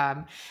 And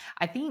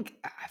I think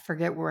I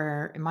forget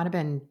where it might have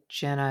been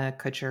Jenna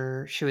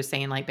Kutcher. She was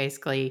saying like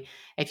basically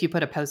if you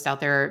put a post out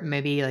there,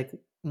 maybe like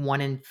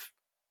one in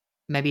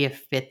maybe a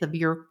fifth of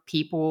your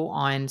people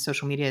on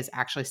social media is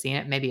actually seeing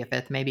it, maybe a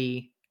fifth,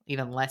 maybe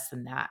even less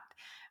than that.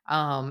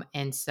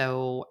 And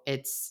so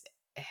it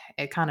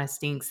kind of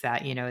stinks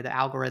that, the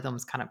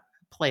algorithms kind of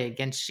play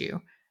against you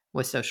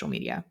with social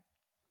media.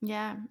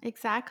 Yeah,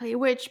 exactly.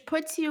 Which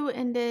puts you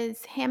in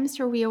this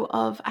hamster wheel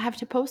of I have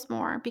to post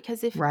more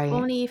because if Right.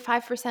 only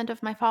 5%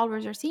 of my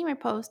followers are seeing my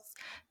posts,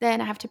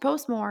 then I have to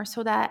post more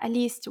so that at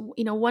least,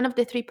 one of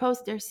the three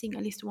posts, they're seeing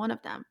at least one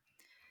of them.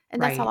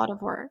 And that's a Right. lot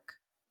of work.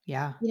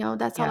 Yeah.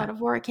 That's a Yeah. lot of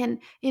work.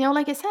 And,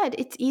 like I said,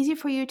 it's easy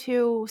for you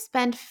to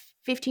spend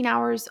 15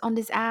 hours on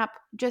this app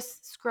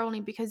just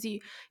scrolling because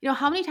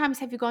how many times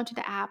have you gone to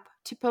the app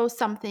to post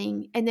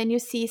something and then you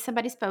see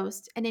somebody's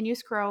post and then you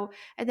scroll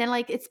and then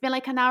like it's been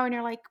like an hour and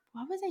you're like,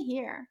 what was I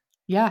here?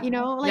 Yeah.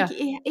 Like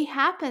Yeah. it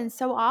happens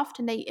so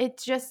often.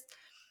 It's just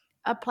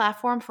a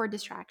platform for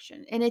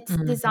distraction and it's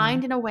Mhm.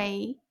 designed in a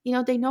way,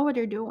 they know what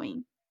they're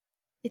doing.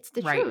 It's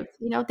the Right.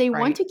 truth. They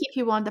want Right. to keep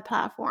you on the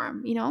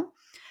platform. Right.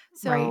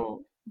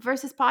 So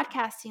versus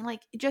podcasting,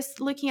 like just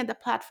looking at the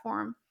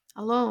platform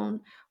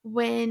alone,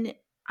 when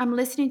I'm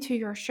listening to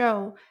your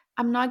show,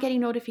 I'm not getting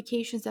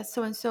notifications that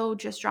so and so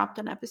just dropped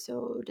an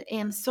episode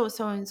and so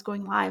is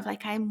going live.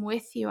 Like I'm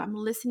with you, I'm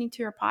listening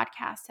to your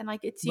podcast, and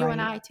like it's you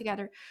and Right. I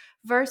together.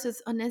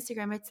 Versus on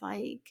Instagram, it's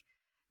like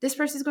this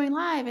person's going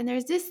live and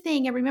there's this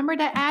thing. And remember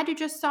that ad you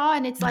just saw?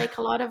 And it's like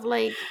a lot of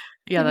like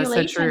Yeah, that's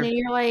so stimulation, true. and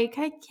you're like,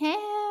 I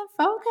can't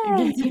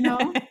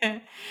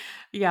focus.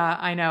 Yeah,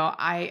 I know.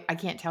 I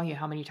can't tell you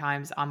how many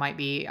times I might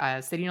be,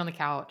 sitting on the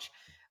couch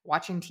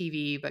watching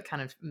TV, but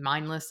kind of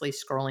mindlessly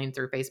scrolling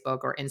through Facebook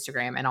or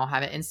Instagram, and I'll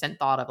have an instant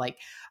thought of like,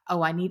 "Oh,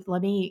 let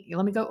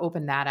me go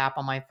open that app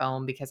on my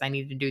phone because I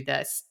need to do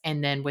this."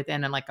 And then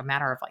within, like, a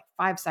matter of, like,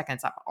 5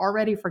 seconds, I've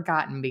already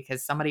forgotten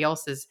because somebody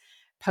else's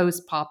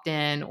post popped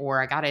in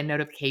or I got a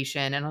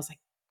notification, and I was like,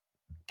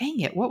 "Dang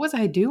it, what was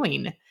I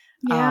doing?"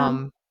 Yeah,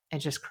 Um, it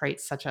just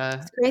creates such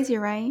it's a crazy,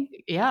 right?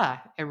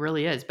 yeah, it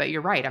really is. But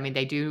you're right. I mean,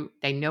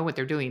 they know what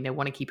they're doing. They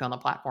want to keep you on the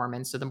platform.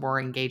 And so the more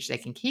engaged they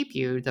can keep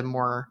you, the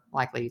more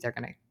likely they're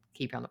going to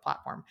keep you on the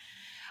platform.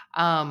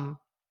 Um,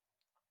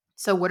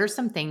 so what are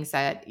some things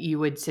that you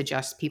would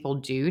suggest people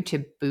do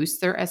to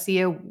boost their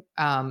SEO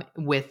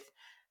with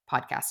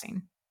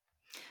podcasting?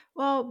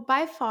 Well,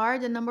 by far,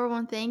 the number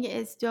one thing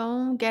is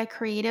don't get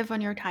creative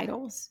on your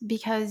titles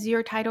because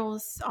your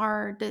titles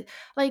are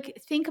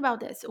think about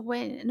this.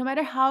 No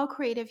matter how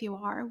creative you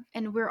are,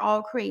 and we're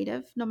all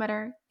creative, no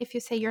matter if you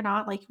say you're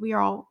not, like we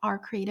all are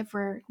creative,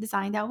 we're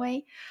designed that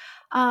way.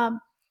 Um,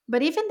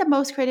 but even the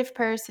most creative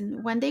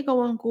person, when they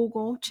go on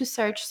Google to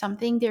search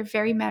something, they're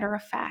very matter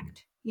of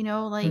fact.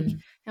 Mhm.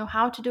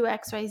 How to do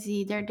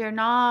XYZ. They're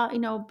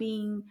not,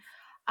 being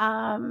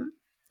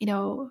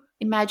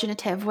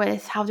imaginative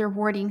with how they're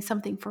wording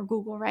something for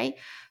Google, right?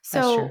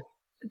 That's true.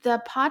 So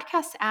the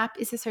podcast app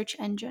is a search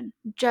engine,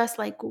 just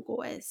like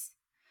Google is.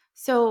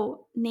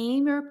 So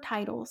name your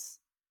titles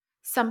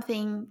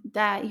something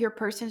that your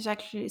person is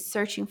actually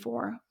searching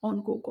for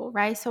on Google,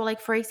 right? So,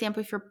 like for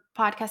example, if your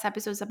podcast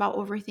episode is about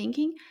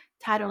overthinking,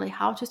 title it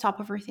 "How to Stop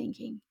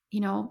Overthinking,"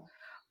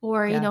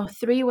 or Yeah.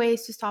 3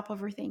 ways to stop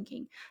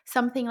overthinking,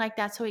 something like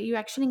that. So you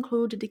actually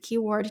include the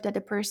keyword that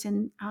the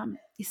person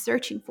is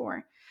searching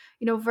for,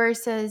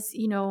 versus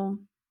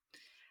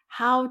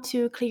how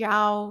to clear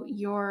out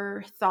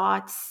your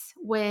thoughts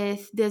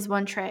with this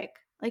one trick.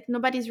 Like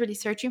nobody's really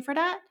searching for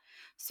that.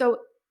 So,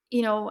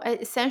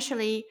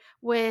 essentially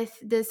with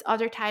this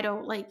other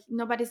title, like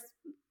nobody's,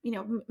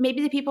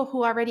 maybe the people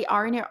who already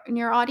are in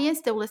your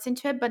audience, they'll listen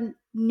to it, but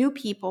new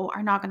people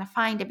are not going to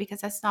find it because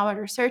that's not what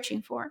they're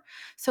searching for.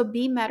 So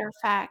be matter of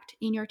fact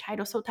in your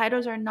title. So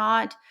titles are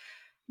not,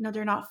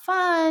 they're not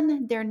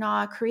fun, they're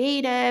not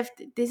creative.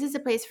 This is a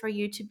place for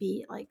you to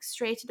be like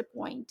straight to the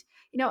point.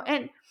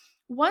 And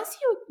once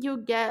you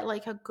get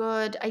like a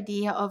good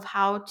idea of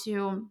how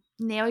to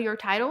nail your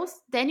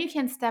titles, then you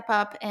can step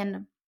up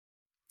and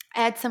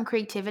add some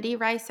creativity,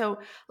 right? So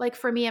like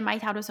for me and my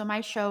titles on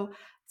my show,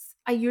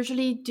 I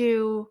usually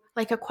do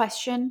like a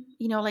question,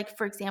 like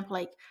for example,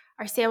 like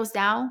are sales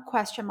down?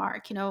 Question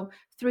mark,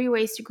 3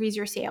 ways to increase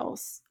your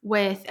sales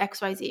with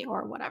XYZ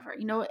or whatever,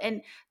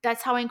 and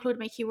that's how I include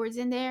my keywords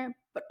in there.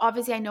 But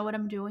obviously I know what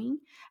I'm doing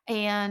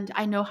and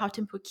I know how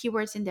to put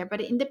keywords in there. But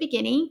in the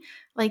beginning,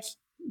 like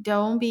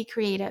Don't be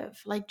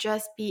creative. Like,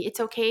 just be, it's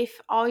okay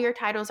if all your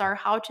titles are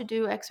how to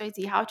do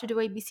XYZ, how to do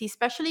ABC,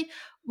 especially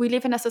we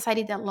live in a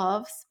society that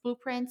loves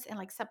blueprints and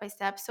like step by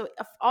step. So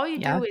if all you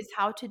Yeah. do is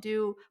how to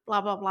do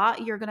blah, blah, blah,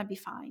 you're going to be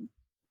fine.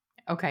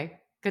 Okay.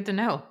 Good to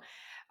know.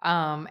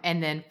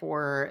 And then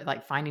for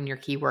like finding your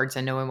keywords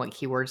and knowing what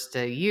keywords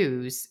to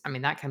use, I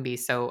mean, that can be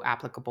so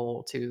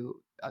applicable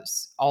to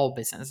us, all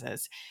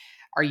businesses.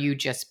 Are you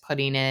just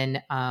putting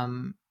in,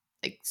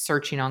 like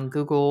searching on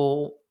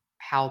Google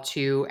how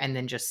to, and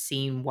then just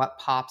seeing what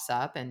pops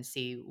up and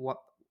see what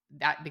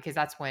that, because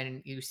that's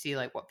when you see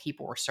like what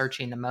people are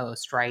searching the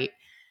most, right?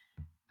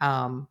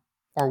 Um,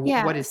 or what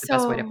Yeah. is the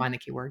best way to So find the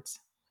keywords?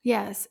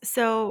 yes.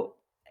 So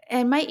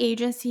in my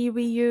agency,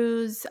 we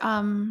use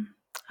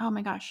oh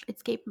my gosh,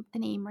 escape the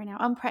name right now.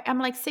 I'm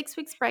like 6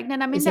 weeks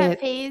pregnant. I'm in Is that it,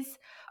 phase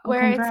oh,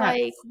 where it's like,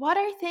 congrats. what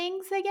are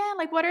things again?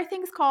 Like, what are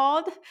things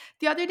called?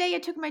 The other day I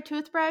took my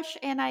toothbrush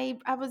and I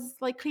was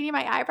like cleaning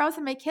my eyebrows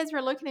and my kids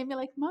were looking at me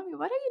like, Mommy,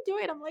 what are you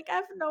doing? I'm like, I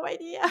have no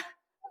idea.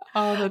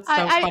 Oh, that's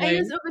so I use funny.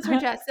 Uber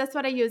Suggest. That's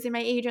what I use in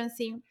my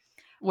agency.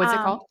 What's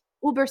it called?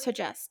 Uber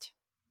Suggest.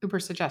 Uber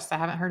Suggest. I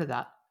haven't heard of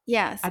that.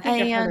 Yes. I think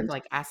I've heard of, And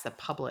like, Ask the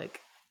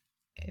Public,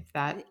 if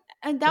that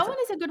And that is one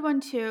it. is a good one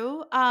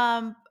too.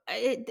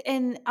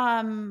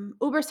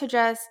 Uber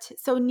Suggest.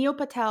 So Neil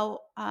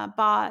Patel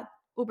bought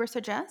Uber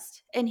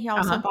Suggest, and he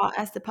also Uh-huh. bought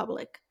As the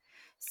Public.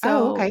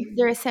 Oh, So okay.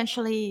 they're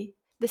essentially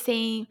the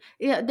same.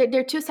 Yeah,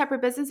 they're two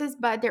separate businesses,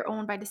 but they're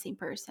owned by the same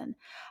person.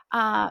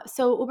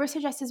 So Uber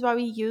Suggest is what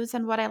we use,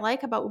 and what I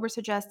like about Uber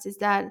Suggest is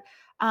that,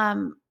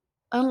 um,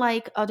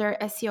 unlike other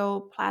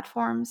SEO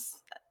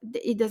platforms,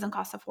 it doesn't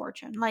cost a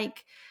fortune.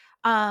 Like,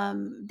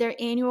 their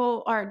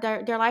annual or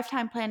their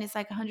lifetime plan is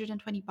like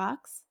 120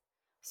 bucks,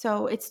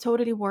 so it's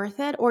totally worth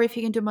it. Or if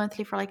you can do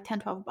monthly for like 10,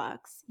 12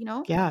 bucks,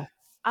 Yeah.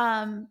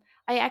 um,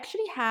 I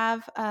actually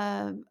have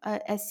a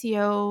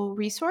SEO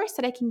resource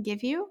that I can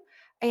give you,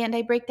 and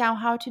I break down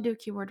how to do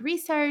keyword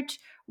research,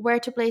 where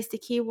to place the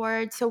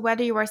keyword. So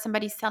whether you are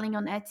somebody selling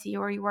on Etsy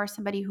or you are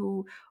somebody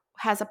who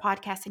has a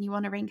podcast and you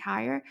want to rank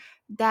higher,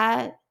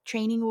 that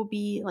training will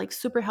be like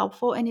super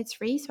helpful, and it's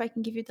free. So I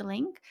can give you the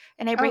link,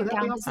 and I Oh, break that'd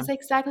be down this is awesome.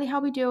 exactly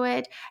how we do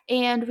it.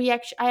 And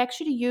I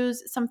actually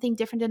use something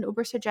different than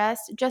Uber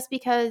Suggest just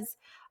because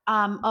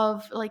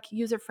of like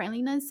user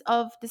friendliness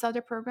of this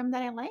other program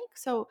that I like.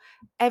 So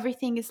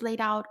everything is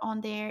laid out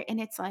on there, and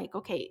it's like,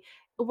 okay,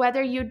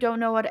 whether you don't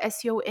know what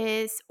SEO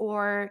is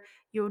or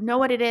you know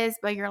what it is,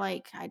 but you're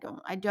like, I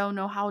don't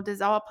know how this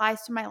all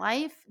applies to my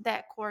life.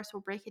 That course will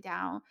break it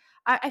down.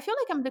 I feel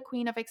like I'm the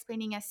queen of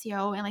explaining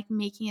SEO and like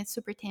making it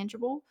super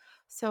tangible.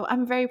 So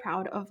I'm very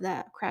proud of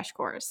that crash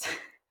course.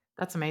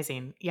 That's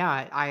amazing.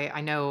 Yeah,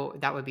 I know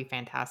that would be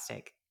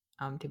fantastic,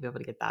 to be able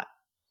to get that.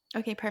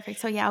 Okay, perfect.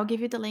 So yeah, I'll give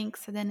you the link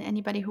so then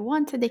anybody who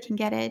wants it, they can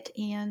get it.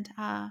 And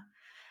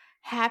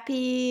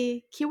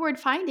happy keyword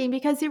finding,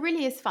 because it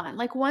really is fun.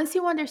 Like, once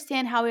you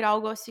understand how it all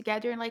goes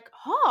together and like,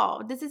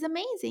 oh, this is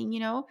amazing,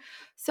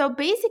 So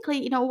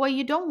basically, what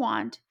you don't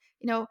want,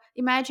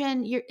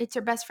 imagine it's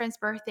your best friend's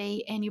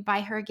birthday and you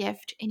buy her a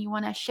gift and you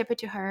want to ship it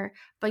to her,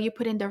 but you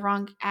put in the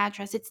wrong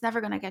address. It's never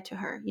going to get to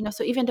her.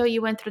 So even though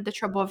you went through the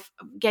trouble of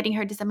getting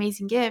her this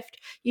amazing gift,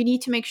 you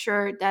need to make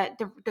sure that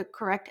the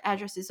correct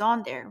address is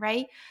on there,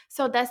 right?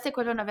 So that's the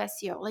equivalent of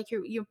SEO. Like,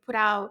 you put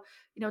out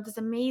this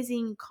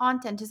amazing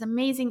content, this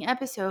amazing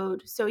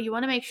episode. So you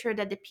want to make sure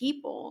that the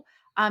people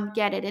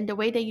get it. And the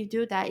way that you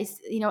do that is,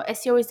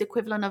 SEO is the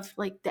equivalent of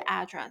like the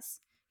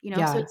address. So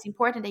Yeah, it's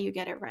important that you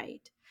get it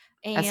right.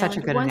 that's such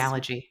a And good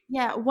analogy.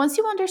 once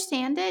you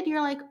understand it,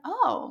 you're like,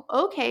 oh,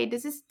 okay,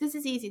 this is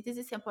easy. This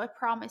is simple. I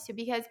promise you.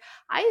 Because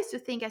I used to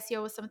think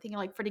SEO was something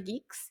like for the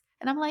geeks.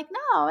 And I'm like,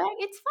 no,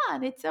 it's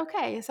fun. It's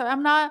okay. So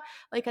I'm not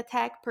like a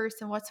tech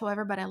person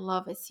whatsoever, but I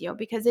love SEO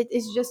because it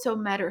is just so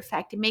matter of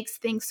fact. It makes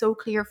things so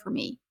clear for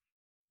me.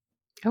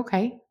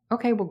 Okay.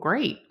 Okay, well,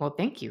 great. Well,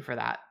 thank you for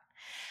that.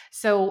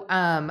 So,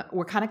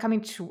 we're kind of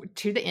coming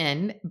to the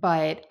end,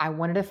 but I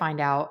wanted to find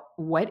out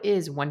what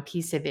is one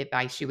piece of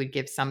advice you would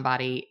give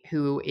somebody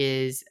who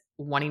is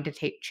wanting to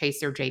chase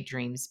their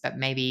daydreams, but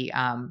maybe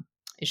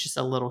is just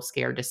a little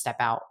scared to step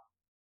out.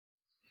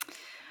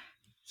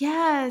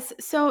 Yes.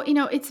 So,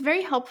 it's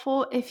very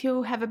helpful if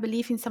you have a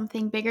belief in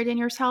something bigger than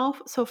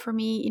yourself. So, for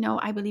me,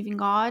 I believe in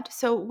God.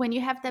 So, when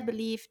you have that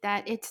belief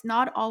that it's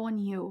not all on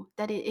you,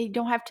 that you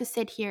don't have to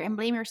sit here and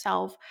blame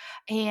yourself,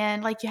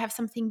 and like you have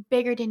something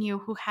bigger than you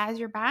who has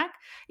your back,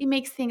 it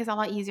makes things a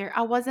lot easier.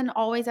 I wasn't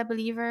always a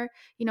believer,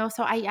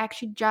 so I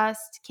actually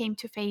just came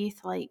to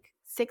faith like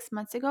 6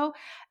 months ago.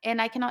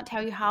 And I cannot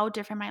tell you how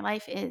different my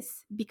life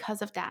is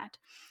because of that.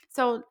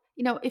 So,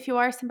 if you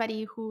are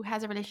somebody who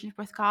has a relationship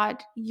with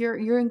God,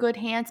 you're in good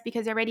hands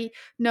because you already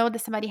know that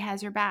somebody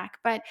has your back.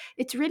 But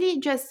it's really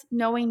just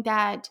knowing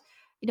that,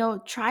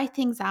 try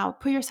things out,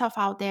 put yourself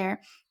out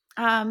there.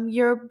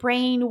 Your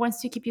brain wants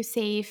to keep you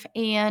safe,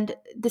 and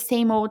the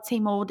same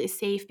old is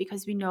safe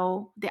because we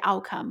know the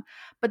outcome.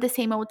 But the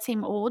same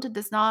old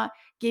does not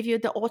give you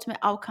the ultimate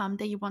outcome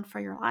that you want for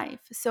your life.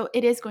 So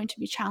it is going to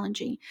be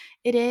challenging.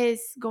 It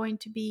is going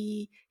to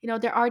be,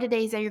 there are the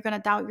days that you're going to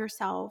doubt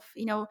yourself.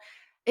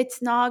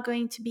 it's not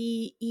going to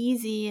be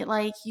easy.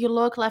 Like you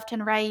look left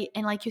and right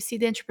and like you see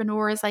the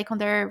entrepreneurs like on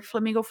their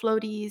flamingo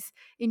floaties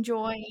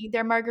enjoying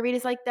their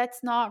margaritas. Like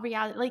that's not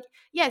reality. Like,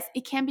 yes,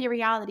 it can be a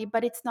reality,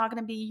 but it's not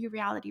going to be your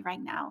reality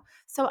right now.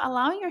 So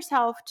allowing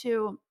yourself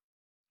to,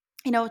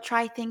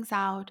 try things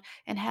out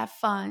and have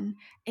fun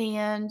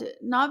and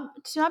not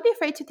be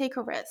afraid to take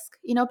a risk,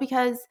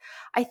 because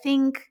I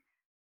think,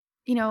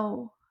 you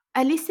know,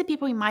 at least the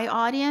people in my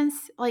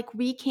audience, like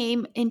we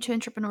came into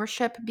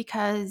entrepreneurship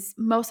because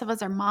most of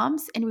us are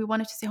moms and we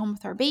wanted to stay home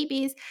with our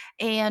babies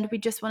and we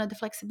just wanted the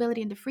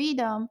flexibility and the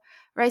freedom,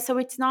 right? So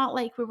it's not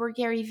like we were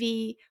Gary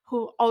Vee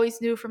who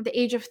always knew from the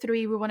age of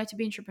 3 we wanted to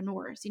be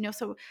entrepreneurs,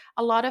 So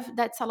a lot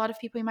of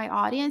people in my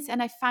audience,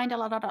 and I find a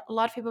lot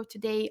of people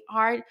today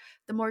are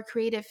the more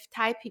creative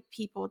type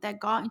people that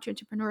got into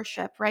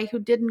entrepreneurship, right? Who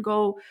didn't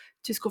go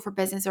to school for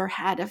business or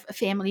had a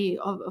family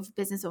of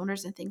business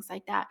owners and things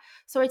like that.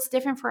 So it's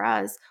different for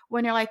us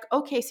when you're like,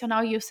 okay, so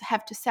now you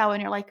have to sell,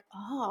 and you're like,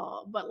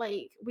 oh, but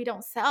like we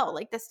don't sell,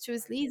 like that's too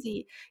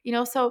sleazy,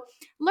 So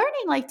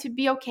learning like to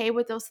be okay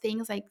with those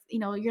things, like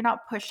you're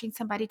not pushing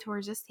somebody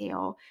towards a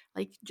sale,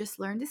 like just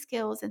learn the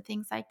skills and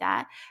things like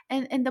that,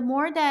 and the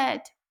more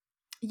that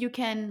you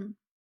can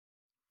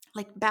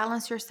like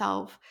balance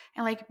yourself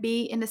and like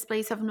be in this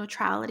place of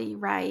neutrality,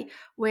 right?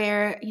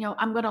 Where,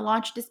 I'm going to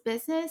launch this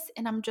business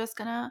and I'm just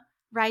going to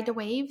ride the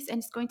waves and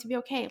it's going to be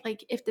okay.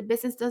 Like if the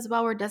business does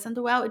well or doesn't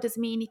do well, it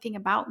doesn't mean anything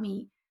about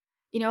me,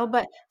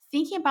 but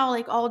thinking about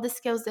like all the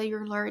skills that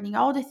you're learning,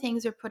 all the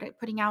things you're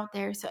putting out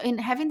there. So, and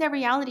having that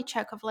reality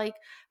check of like,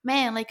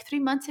 man, like 3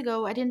 months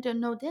ago, I didn't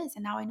know this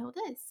and now I know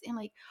this. And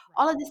like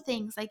all Right. of these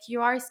things, like you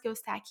are skill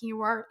stacking,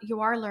 you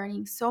are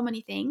learning so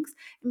many things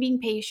and being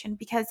patient,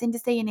 because in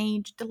this day and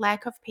age, the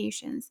lack of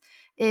patience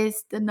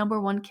is the number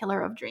one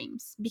killer of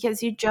dreams,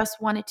 because you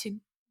just want it to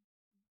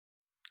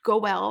go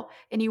well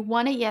and you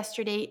want it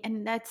yesterday,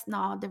 and that's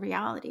not the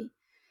reality.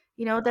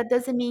 That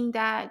doesn't mean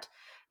that,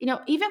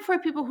 even for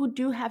people who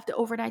do have the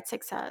overnight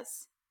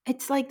success,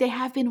 it's like they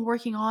have been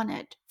working on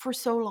it for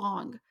so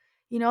long.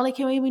 Like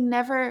we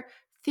never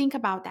think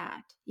about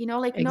that.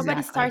 Like nobody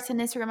Exactly. starts an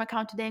Instagram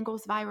account today and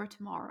goes viral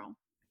tomorrow.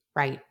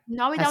 Right.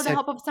 Not That's without the so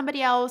help of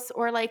somebody else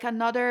or like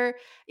another,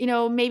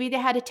 maybe they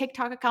had a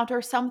TikTok account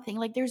or something.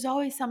 Like there's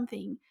always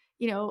something,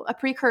 a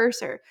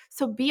precursor.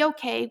 So be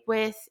okay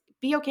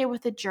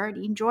with the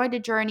journey. Enjoy the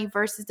journey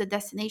versus the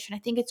destination. I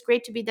think it's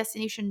great to be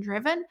destination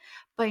driven,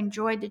 but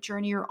enjoy the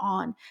journey you're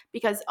on,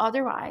 because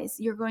otherwise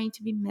you're going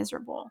to be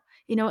miserable.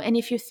 And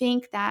if you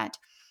think that,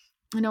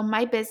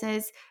 my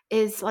business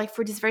is like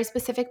for this very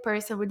specific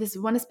person with this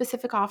one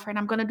specific offer, and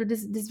I'm going to do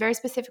this very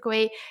specific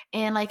way,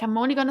 and like I'm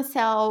only going to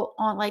sell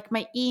on like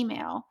my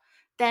email,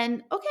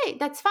 then okay,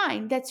 that's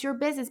fine, that's your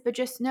business. But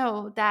just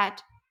know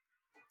that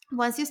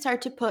once you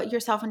start to put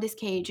yourself in this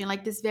cage and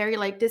like this very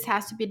like this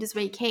has to be this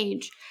way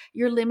cage,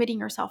 you're limiting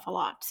yourself a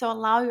lot. So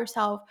allow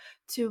yourself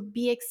to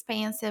be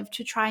expansive,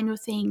 to try new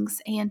things,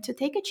 and to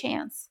take a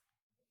chance.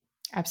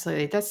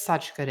 absolutely. That's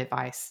such good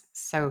advice.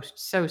 So,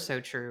 so, so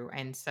true.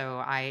 And so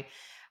I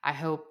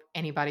hope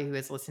anybody who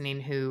is listening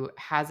who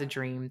has a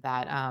dream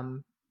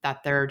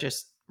that they're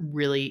just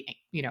really,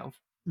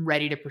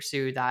 ready to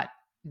pursue that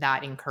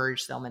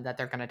encourage them and that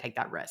they're going to take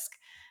that risk.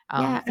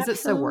 Yeah, Because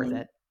it's so worth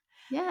absolutely. it.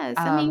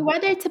 Yes, I mean, Um,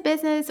 whether it's a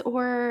business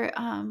or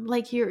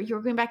like you're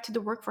going back to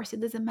the workforce,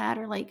 it doesn't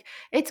matter. Like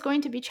it's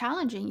going to be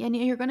challenging, and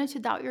you're going to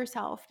doubt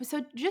yourself.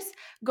 So just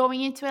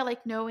going into it,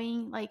 like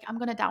knowing, like I'm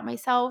going to doubt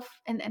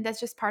myself, and that's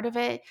just part of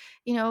it,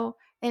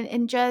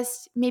 and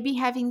just maybe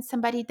having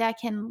somebody that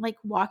can like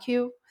walk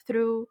you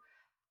through,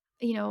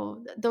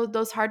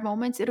 those hard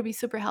moments, it'll be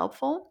super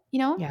helpful.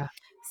 yeah,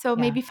 So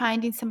yeah, maybe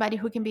finding somebody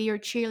who can be your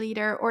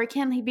cheerleader, or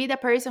can he be the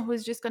person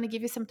who's just going to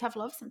give you some tough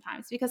love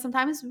sometimes, because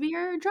sometimes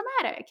we're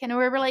dramatic and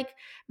we're like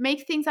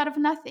make things out of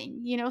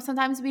nothing.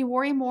 Sometimes we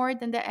worry more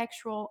than the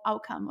actual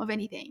outcome of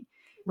anything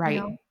you right,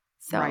 know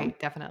so right,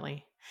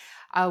 definitely.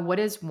 What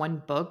is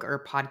one book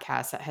or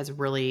podcast that has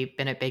really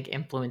been a big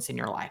influence in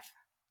your life?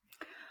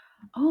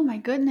 Oh my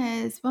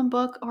goodness, one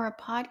book or a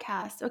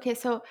podcast. Okay,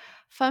 so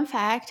fun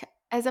fact,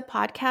 as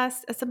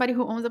somebody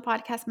who owns a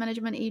podcast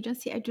management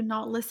agency, I do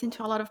not listen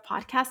to a lot of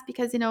podcasts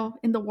because,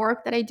 in the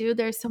work that I do,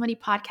 there's so many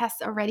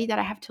podcasts already that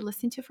I have to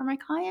listen to for my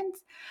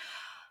clients.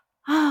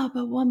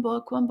 But one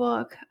book.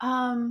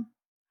 Oh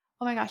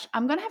my gosh,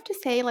 I'm gonna have to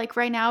say like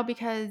right now,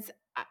 because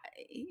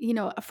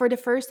for the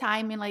first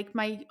time in like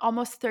my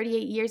almost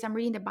 38 years, I'm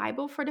reading the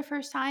Bible for the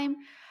first time.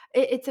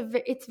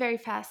 It's very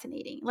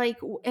fascinating. Like,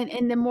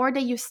 and the more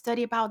that you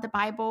study about the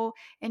Bible,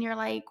 and you're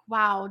like,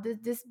 wow,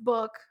 this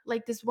book,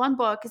 like this one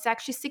book, is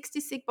actually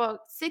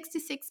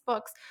 66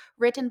 books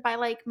written by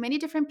like many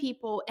different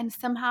people, and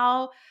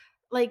somehow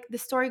like the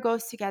story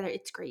goes together.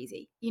 It's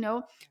crazy.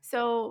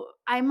 So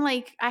I'm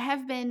like, I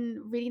have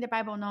been reading the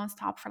Bible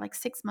nonstop for like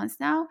 6 months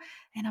now,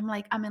 and I'm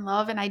like, I'm in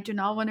love and I do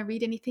not want to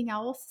read anything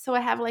else. So I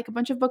have like a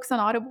bunch of books on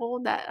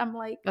Audible that I'm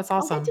like, That's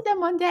I'll get to awesome. them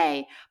one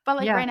day. But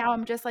like right Yeah, now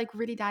I'm just like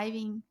really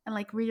diving and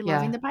like really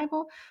loving yeah. the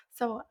Bible.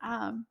 So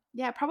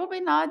yeah, probably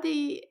not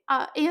the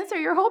answer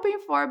you're hoping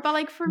for, but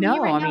like for me No,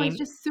 right I now it's mean,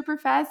 just super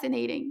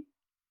fascinating.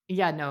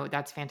 Yeah, no,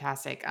 that's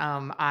fantastic.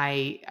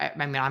 I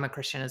mean, I'm a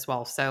Christian as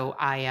well, so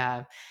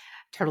I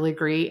totally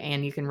agree.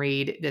 And you can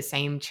read the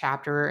same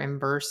chapter and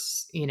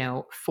verse,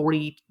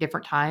 40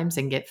 different times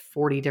and get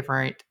 40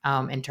 different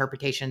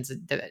interpretations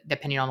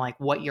depending on like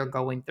what you're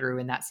going through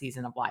in that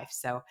season of life.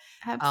 So,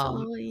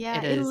 Absolutely. Yeah,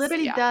 it it is,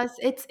 literally yeah, does.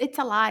 It's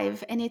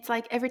alive, and it's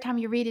like every time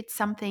you read it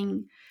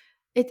something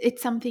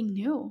it's something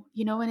new,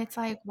 and it's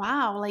like,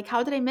 wow, like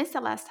how did I miss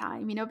it last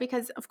time?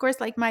 Because of course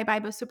like my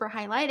Bible is super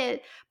highlighted,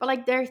 but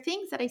like there are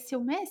things that I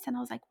still miss, and I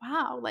was like,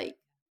 wow, like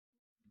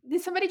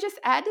did somebody just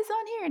add this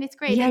on here? And it's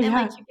great. yeah, And then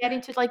like yeah. you get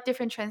into like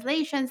different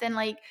translations, and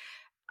like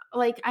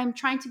I'm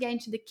trying to get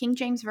into the King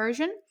James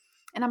version.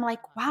 And I'm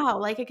like, wow,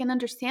 like I can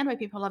understand why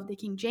people love the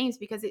King James,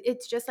 because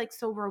it's just like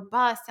so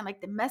robust, and like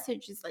the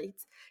message is like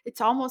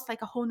it's almost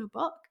like a whole new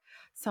book.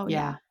 So yeah.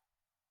 Yeah.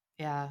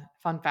 Yeah.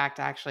 Fun fact,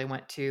 I actually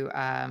went to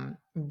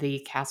the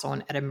castle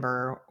in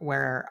Edinburgh,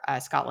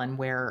 Scotland,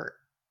 where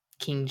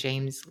King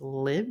James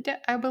lived,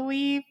 I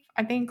believe,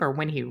 I think, or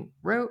when he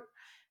wrote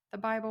the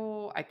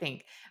Bible, I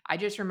think. I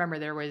just remember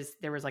there was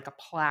like a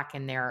plaque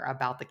in there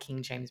about the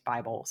King James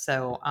Bible.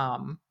 So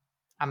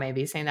I may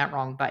be saying that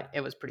wrong, but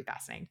it was pretty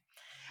fascinating.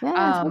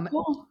 Yeah, so Um,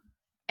 cool.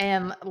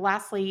 and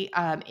lastly,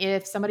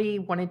 if somebody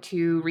wanted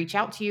to reach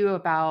out to you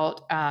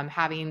about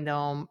having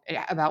them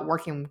about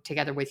working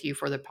together with you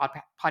for the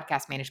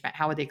podcast management,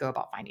 how would they go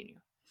about finding you?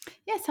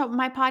 Yeah, so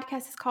my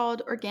podcast is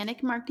called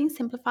Organic Marketing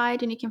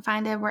Simplified, and you can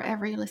find it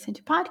wherever you listen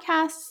to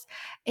podcasts.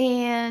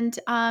 And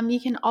you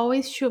can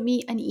always shoot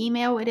me an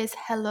email. It is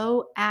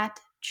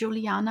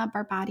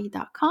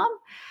hello@julianabarbati.com.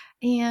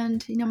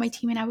 And, my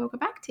team and I will go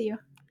back to you.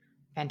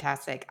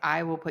 Fantastic.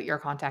 I will put your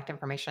contact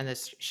information in the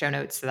show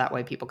notes so that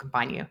way people can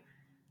find you.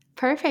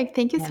 Perfect.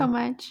 Thank you so And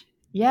much.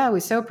 yeah, we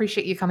so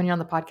appreciate you coming on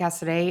the podcast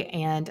today.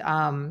 And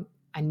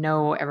I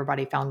know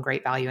everybody found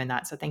great value in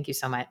that. So thank you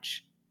so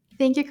much.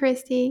 Thank you,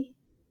 Christy.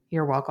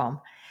 You're welcome.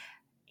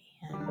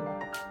 And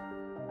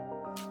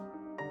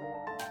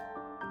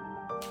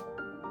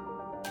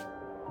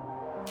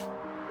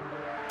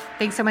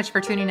thanks so much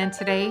for tuning in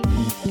today.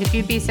 If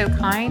you'd be so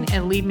kind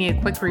and leave me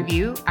a quick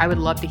review, I would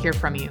love to hear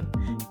from you.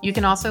 You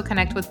can also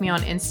connect with me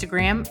on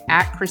Instagram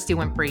at Christy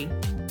Winfrey.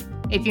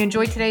 If you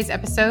enjoyed today's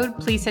episode,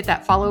 please hit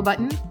that follow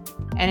button.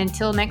 And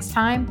until next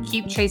time,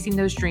 keep chasing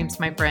those dreams,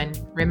 my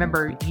friend.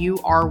 Remember, you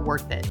are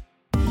worth it.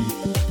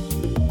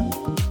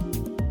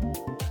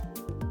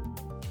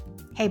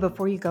 Hey,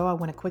 before you go, I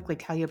want to quickly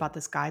tell you about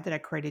this guide that I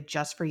created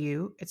just for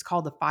you. It's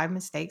called The 5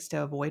 Mistakes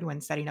to Avoid When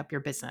Setting Up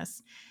Your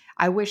Business.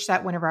 I wish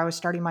that whenever I was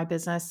starting my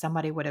business,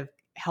 somebody would have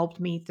helped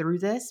me through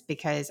this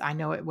because I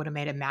know it would have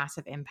made a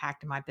massive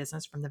impact in my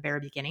business from the very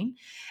beginning.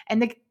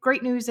 And the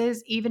great news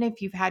is, even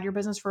if you've had your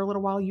business for a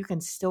little while, you can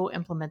still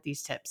implement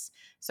these tips.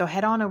 So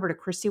head on over to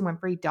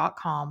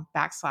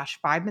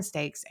christywinfrey.com/5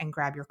 mistakes and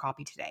grab your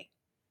copy today.